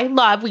 which I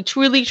love. We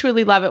truly,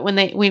 truly love it when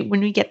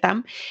we get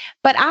them.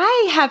 But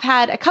I have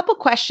had a couple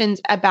questions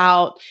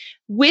about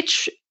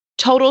which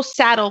total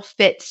saddle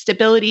fit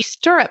stability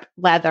stirrup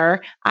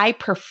leather I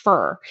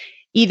prefer,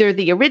 either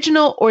the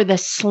original or the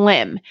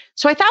slim.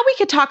 So I thought we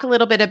could talk a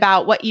little bit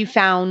about what you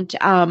found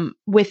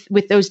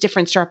with those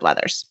different stirrup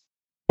leathers.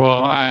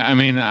 Well,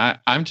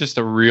 I'm just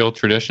a real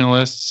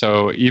traditionalist.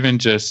 So even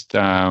just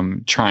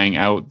trying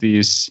out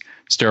these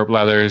stirrup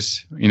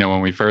leathers,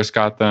 when we first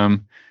got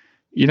them,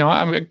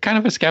 I'm kind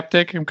of a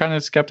skeptic. I'm kind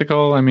of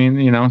skeptical.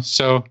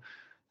 So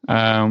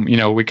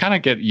we kind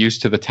of get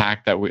used to the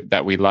tack that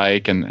we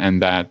like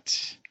and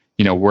that,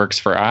 works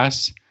for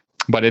us.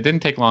 But it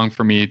didn't take long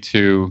for me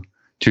to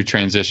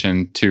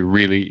transition to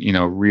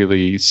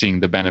really seeing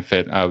the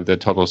benefit of the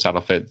total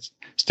saddle fit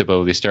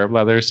stability stirrup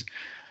leathers.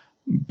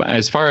 But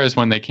as far as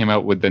when they came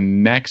out with the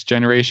next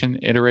generation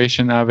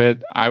iteration of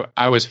it,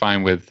 I was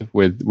fine with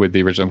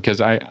the original, because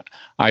I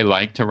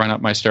like to run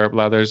up my stirrup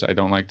leathers. I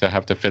don't like to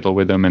have to fiddle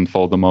with them and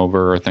fold them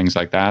over or things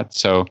like that.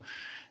 So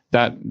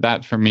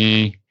that for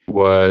me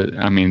was,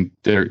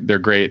 they're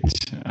great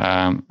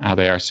how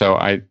they are. So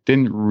I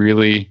didn't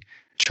really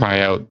try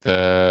out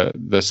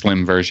the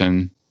slim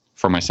version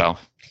for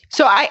myself.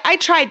 So I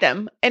tried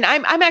them, and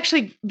I'm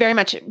actually very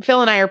much, Phil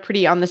and I are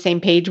pretty on the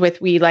same page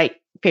with, we like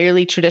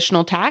fairly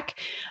traditional tack.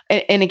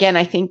 And again,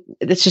 I think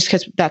that's just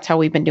because that's how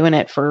we've been doing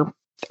it for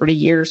 30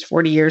 years,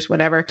 40 years,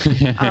 whatever.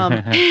 40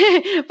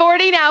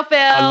 now, Phil.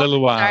 A little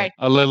while. Sorry.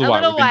 A little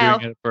while. We've been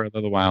doing it for a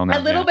little while now.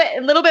 A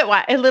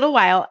little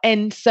while.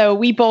 And so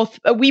we both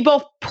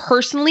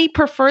personally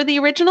prefer the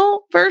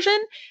original version.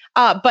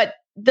 But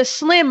the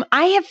slim,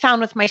 I have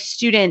found with my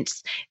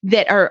students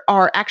that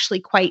are actually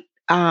quite,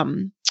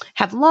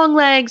 have long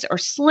legs or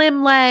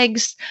slim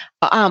legs,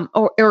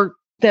 or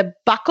the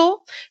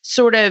buckle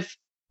sort of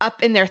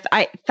up in their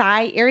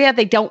thigh area.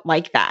 They don't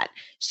like that.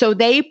 So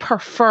they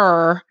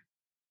prefer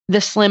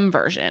the slim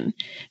version.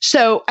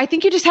 So I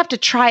think you just have to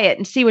try it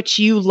and see what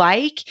you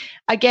like.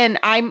 Again,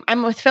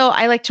 I'm with Phil.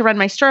 I like to run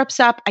my stirrups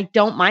up. I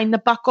don't mind the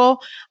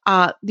buckle.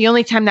 The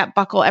only time that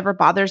buckle ever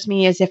bothers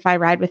me is if I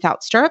ride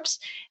without stirrups,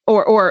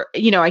 or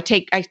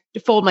I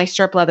fold my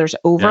stirrup leathers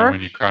over. Yeah,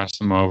 when you cross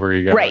them over,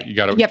 you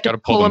have to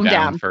pull them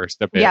down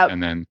first a bit,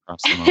 and then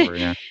cross them over.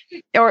 Yeah.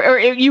 or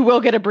you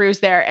will get a bruise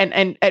there,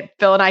 and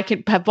Phil and I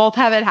can both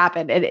have it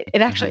happen. It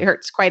actually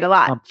hurts quite a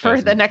lot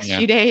for the next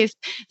few days.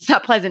 It's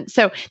not pleasant.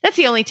 So that's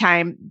the only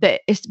time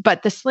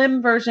but the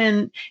slim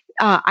version,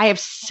 I have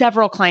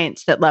several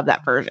clients that love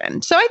that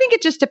version. So I think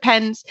it just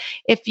depends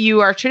if you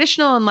are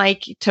traditional and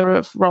like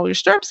to roll your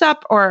stirrups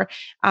up, or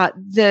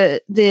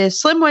the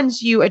slim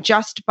ones you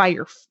adjust by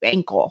your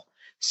ankle.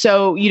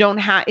 So you don't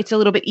have, it's a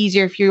little bit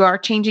easier if you are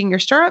changing your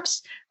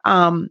stirrups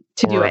to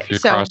do it. If you're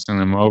crossing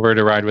them over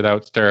to ride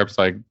without stirrups,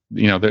 like,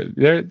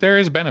 there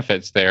is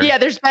benefits there. Yeah,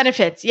 there's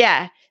benefits.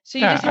 Yeah. So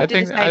you just have to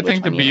decide I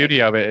think the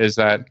beauty of it is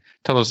that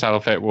Total Saddle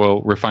Fit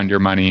will refund your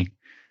money.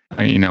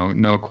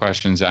 No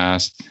questions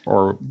asked,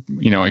 or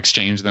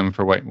exchange them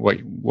for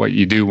what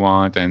you do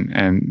want.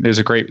 And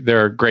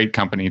they're a great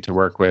company to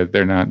work with.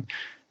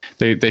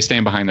 They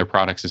stand behind their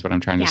products, is what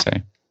I'm trying to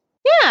say.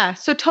 Yeah.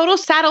 So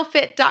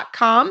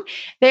totalsaddlefit.com.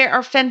 They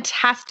are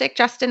fantastic.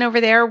 Justin over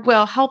there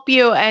will help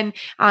you. And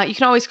you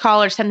can always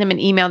call or send them an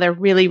email. They're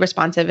really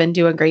responsive and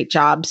do a great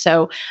job.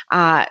 So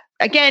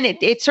again,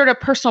 it's sort of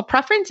personal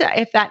preference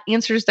if that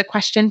answers the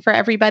question for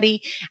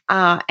everybody.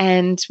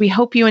 And we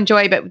hope you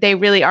enjoy, but they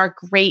really are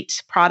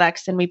great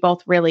products and we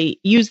both really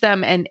use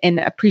them and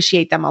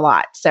appreciate them a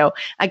lot. So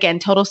again,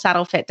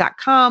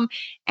 totalsaddlefit.com.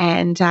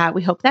 And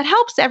we hope that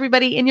helps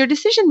everybody in your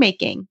decision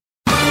making.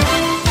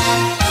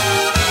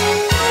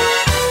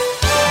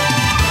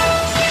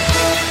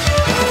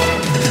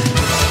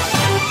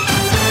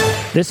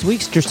 This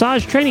week's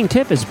dressage training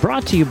tip is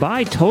brought to you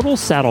by Total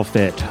Saddle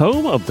Fit,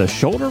 home of the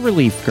shoulder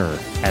relief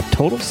girth at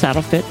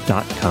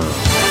totalsaddlefit.com.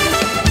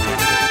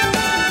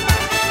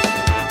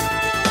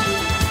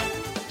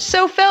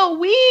 So Phil,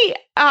 we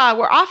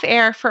were off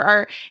air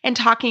and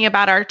talking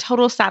about our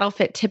Total Saddle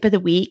Fit tip of the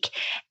week.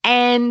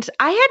 And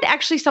I had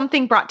actually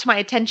something brought to my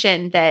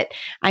attention that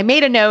I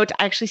made a note.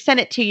 I actually sent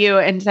it to you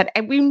and said,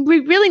 we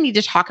really need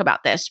to talk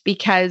about this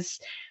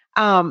because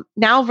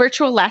now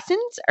virtual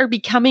lessons are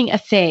becoming a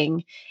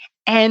thing.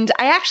 And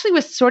I actually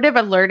was sort of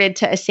alerted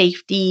to a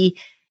safety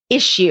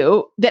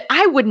issue that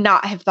I would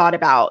not have thought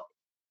about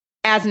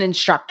as an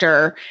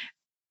instructor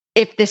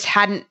if this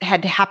hadn't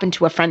had happened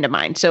to a friend of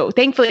mine. So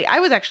thankfully, I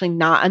was actually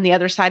not on the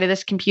other side of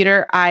this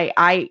computer.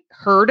 I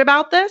heard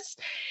about this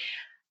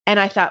and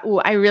I thought,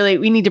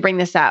 we need to bring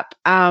this up.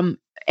 And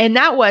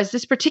that was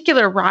this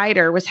particular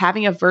rider was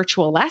having a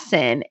virtual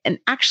lesson and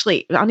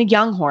actually on a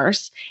young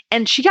horse,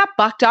 and she got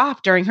bucked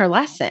off during her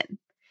lesson.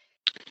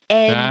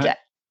 And that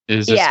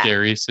is a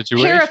scary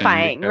situation.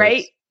 Terrifying,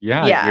 right?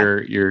 Yeah.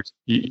 You're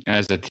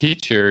as a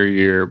teacher,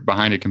 you're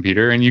behind a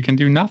computer and you can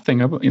do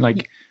nothing about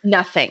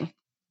nothing.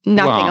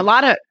 Well, a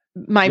lot of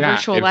my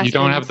virtual lessons. If you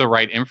don't have the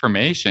right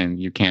information,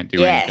 you can't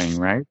do anything,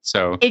 right?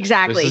 So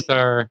exactly.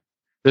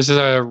 This is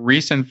a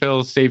recent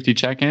Phil safety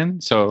check-in.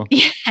 So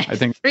I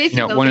think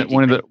one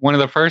of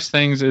the first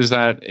things is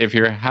that if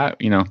you're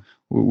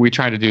we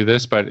try to do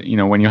this, but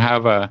when you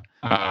have a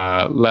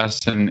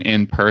lesson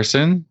in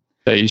person,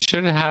 that you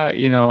should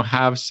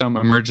have some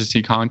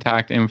emergency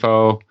contact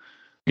info.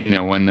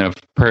 When the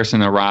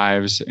person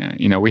arrives,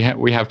 we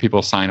have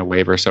people sign a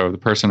waiver. So if the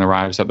person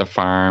arrives at the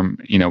farm,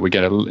 we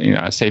get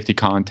a safety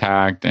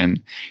contact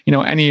and,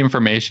 any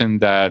information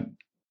that,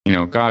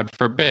 God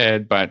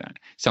forbid, but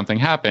something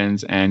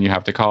happens and you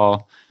have to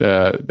call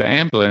the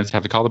ambulance,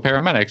 have to call the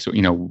paramedics,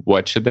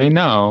 what should they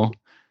know?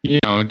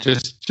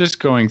 Just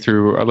going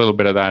through a little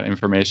bit of that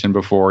information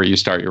before you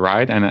start your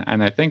ride.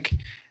 And I think,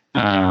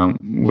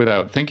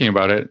 without thinking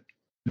about it,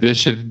 this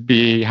should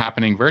be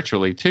happening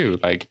virtually too.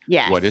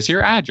 What is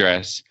your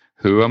address?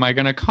 Who am I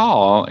going to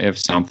call if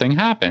something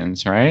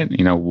happens? Right?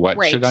 What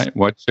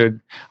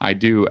should I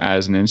do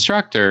as an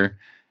instructor?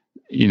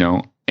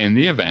 In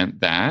the event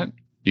that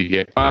you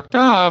get bucked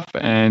off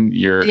and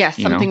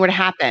something would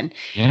happen.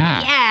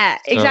 Yeah,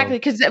 exactly.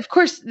 Because of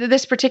course,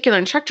 this particular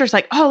instructor is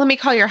like, "Oh, let me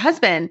call your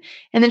husband,"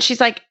 and then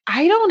she's like,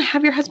 "I don't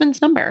have your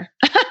husband's number."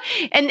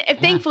 And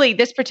thankfully,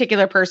 this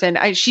particular person,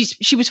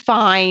 she was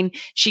fine.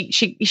 She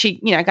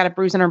got a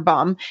bruise on her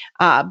bum,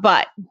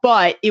 but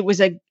it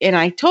was and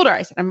I told her,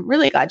 I said, "I'm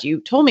really glad you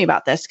told me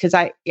about this because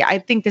I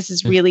think this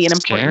is really an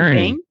important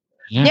thing."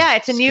 Yeah,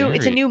 it's a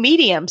new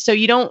medium. So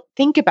you don't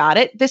think about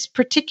it. This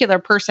particular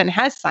person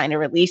has signed a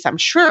release, I'm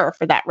sure,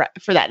 for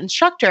that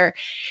instructor,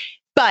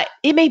 but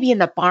it may be in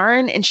the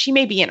barn and she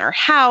may be in her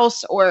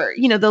house, or,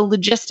 the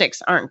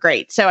logistics aren't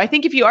great. So I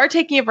think if you are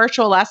taking a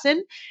virtual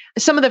lesson,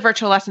 some of the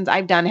virtual lessons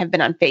I've done have been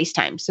on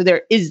FaceTime. So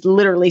there is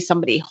literally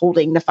somebody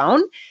holding the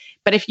phone.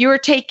 But if you're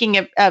taking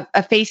a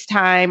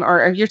FaceTime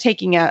or you're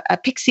taking a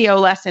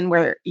Pixio lesson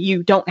where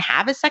you don't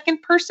have a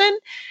second person,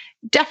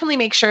 definitely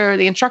make sure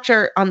the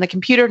instructor on the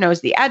computer knows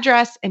the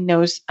address and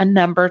knows a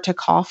number to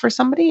call for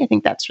somebody. I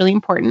think that's really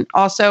important.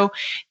 Also,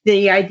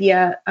 the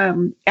idea,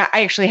 I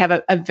actually have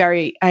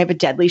I have a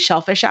deadly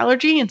shellfish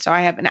allergy. And so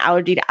I have an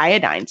allergy to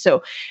iodine.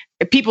 So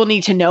people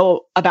need to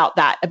know about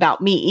that,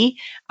 about me.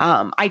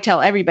 I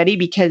tell everybody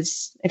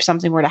because if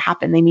something were to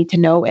happen, they need to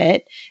know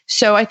it.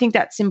 So I think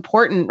that's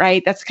important,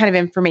 right? That's the kind of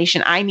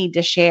information I need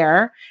to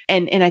share.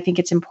 And I think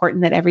it's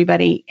important that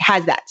everybody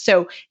has that.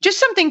 So just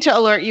something to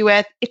alert you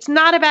with. It's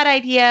not a bad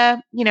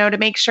idea, to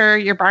make sure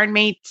your barn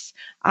mates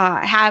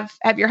have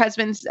your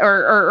husbands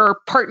or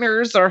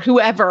partners or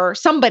whoever,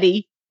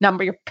 somebody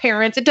number, your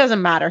parents, it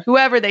doesn't matter,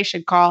 whoever they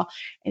should call.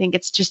 I think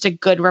it's just a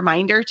good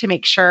reminder to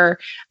make sure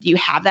you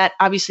have that.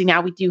 Obviously,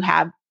 now we do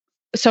have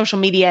social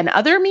media and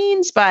other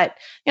means, but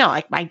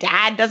like my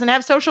dad doesn't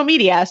have social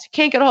media, so you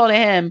can't get a hold of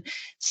him.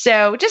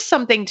 So just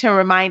something to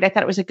remind. I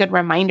thought it was a good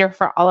reminder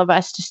for all of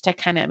us just to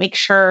kind of make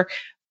sure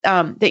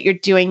that you're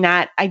doing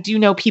that. I do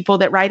know people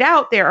that write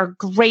out. There are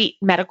great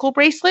medical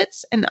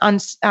bracelets, and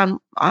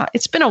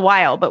it's been a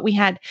while, but we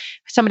had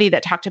somebody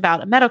that talked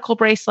about a medical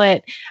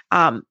bracelet,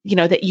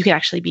 that you can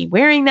actually be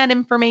wearing that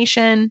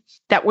information.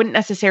 That wouldn't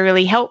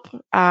necessarily help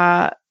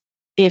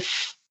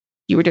if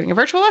you were doing a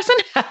virtual lesson.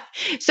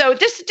 So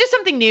just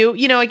something new,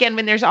 again,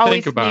 when there's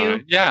always think about new.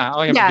 It. Yeah.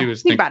 All you have to do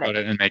is think about it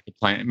and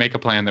make a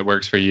plan that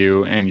works for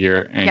you and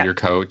your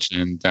coach.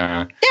 And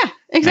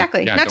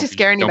exactly. Not to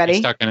scare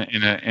anybody. Don't be stuck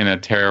in a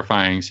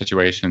terrifying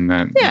situation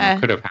that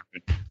could have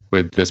happened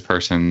with this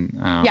person.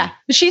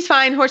 She's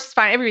fine. Horse is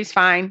fine. Everybody's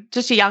fine.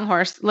 Just a young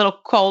horse, a little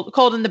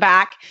cold in the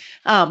back.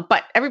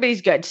 But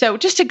everybody's good. So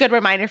just a good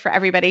reminder for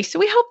everybody. So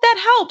we hope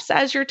that helps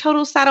as your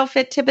total saddle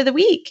fit tip of the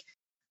week.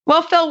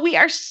 Well, Phil, we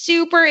are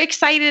super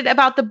excited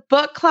about the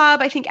book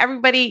club. I think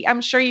everybody, I'm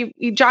sure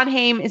John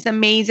Haime is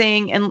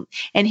amazing, and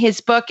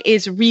his book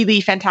is really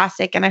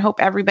fantastic. And I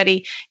hope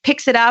everybody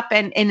picks it up.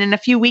 And in a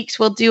few weeks,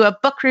 we'll do a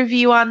book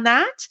review on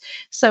that.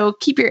 So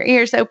keep your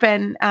ears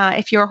open.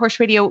 If you're a Horse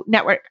Radio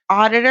Network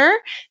auditor,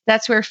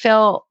 that's where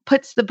Phil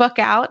puts the book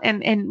out,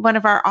 and one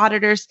of our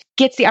auditors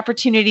gets the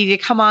opportunity to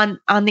come on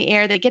the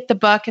air. They get the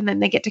book, and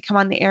then they get to come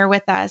on the air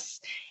with us.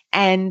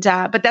 And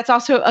but that's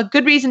also a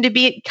good reason to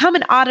become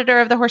an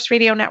auditor of the Horse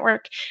Radio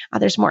Network.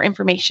 There's more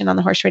information on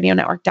the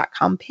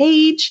horseradionetwork.com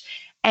page.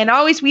 And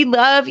always, we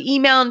love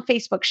email and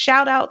Facebook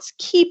shout outs.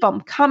 Keep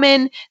them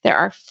coming. They're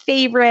our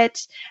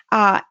favorite.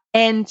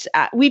 And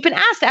we've been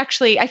asked,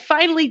 actually, I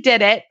finally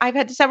did it. I've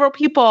had several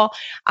people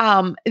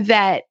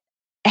that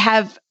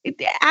have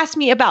asked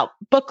me about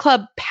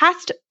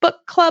past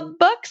book club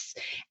books.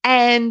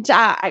 And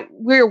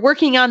we're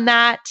working on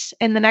that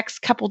in the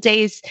next couple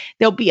days.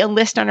 There'll be a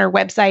list on our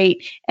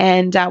website,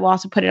 and we'll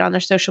also put it on their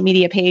social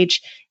media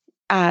page.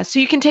 So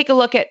you can take a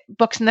look at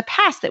books in the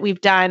past that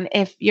we've done.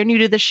 If you're new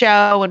to the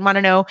show and want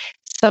to know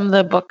some of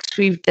the books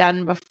we've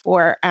done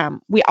before,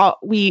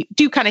 we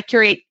do kind of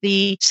curate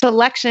the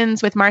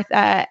selections with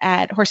Martha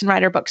at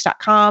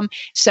horseandriderbooks.com.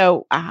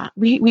 So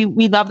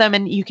we love them,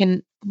 and you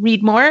can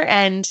read more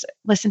and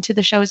listen to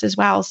the shows as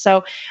well.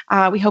 So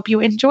we hope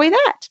you enjoy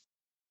that.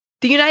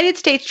 The United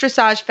States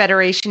Dressage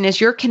Federation is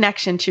your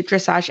connection to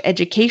dressage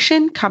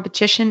education,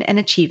 competition, and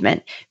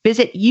achievement.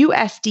 Visit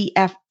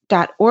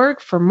USDF.org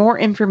for more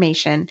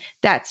information.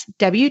 That's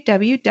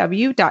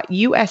www.usdf.org,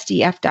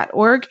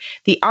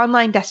 the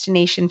online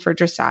destination for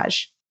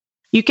dressage.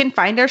 You can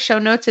find our show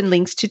notes and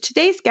links to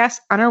today's guests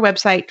on our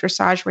website,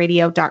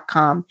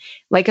 dressageradio.com.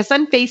 Like us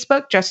on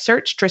Facebook, just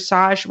search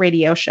Dressage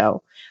Radio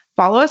Show.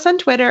 Follow us on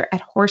Twitter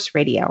at Horse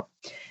Radio.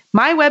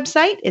 My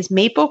website is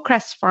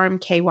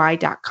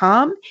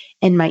maplecrestfarmky.com,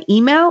 and my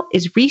email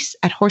is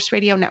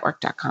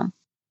reese@horseradionetwork.com.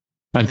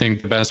 I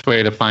think the best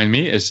way to find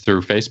me is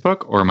through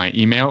Facebook, or my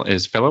email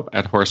is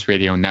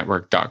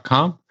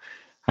philip@horseradionetwork.com.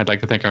 I'd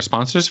like to thank our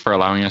sponsors for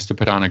allowing us to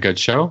put on a good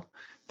show.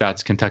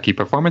 That's Kentucky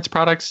Performance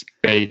Products,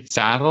 Bait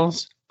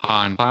Saddles,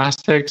 Han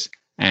Plastics,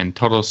 and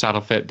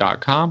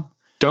TotalSaddleFit.com.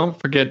 Don't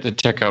forget to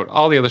check out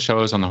all the other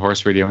shows on the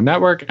Horse Radio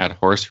Network at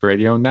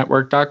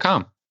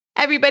horseradionetwork.com.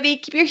 Everybody,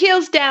 keep your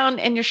heels down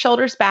and your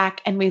shoulders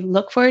back, and we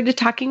look forward to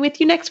talking with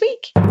you next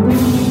week.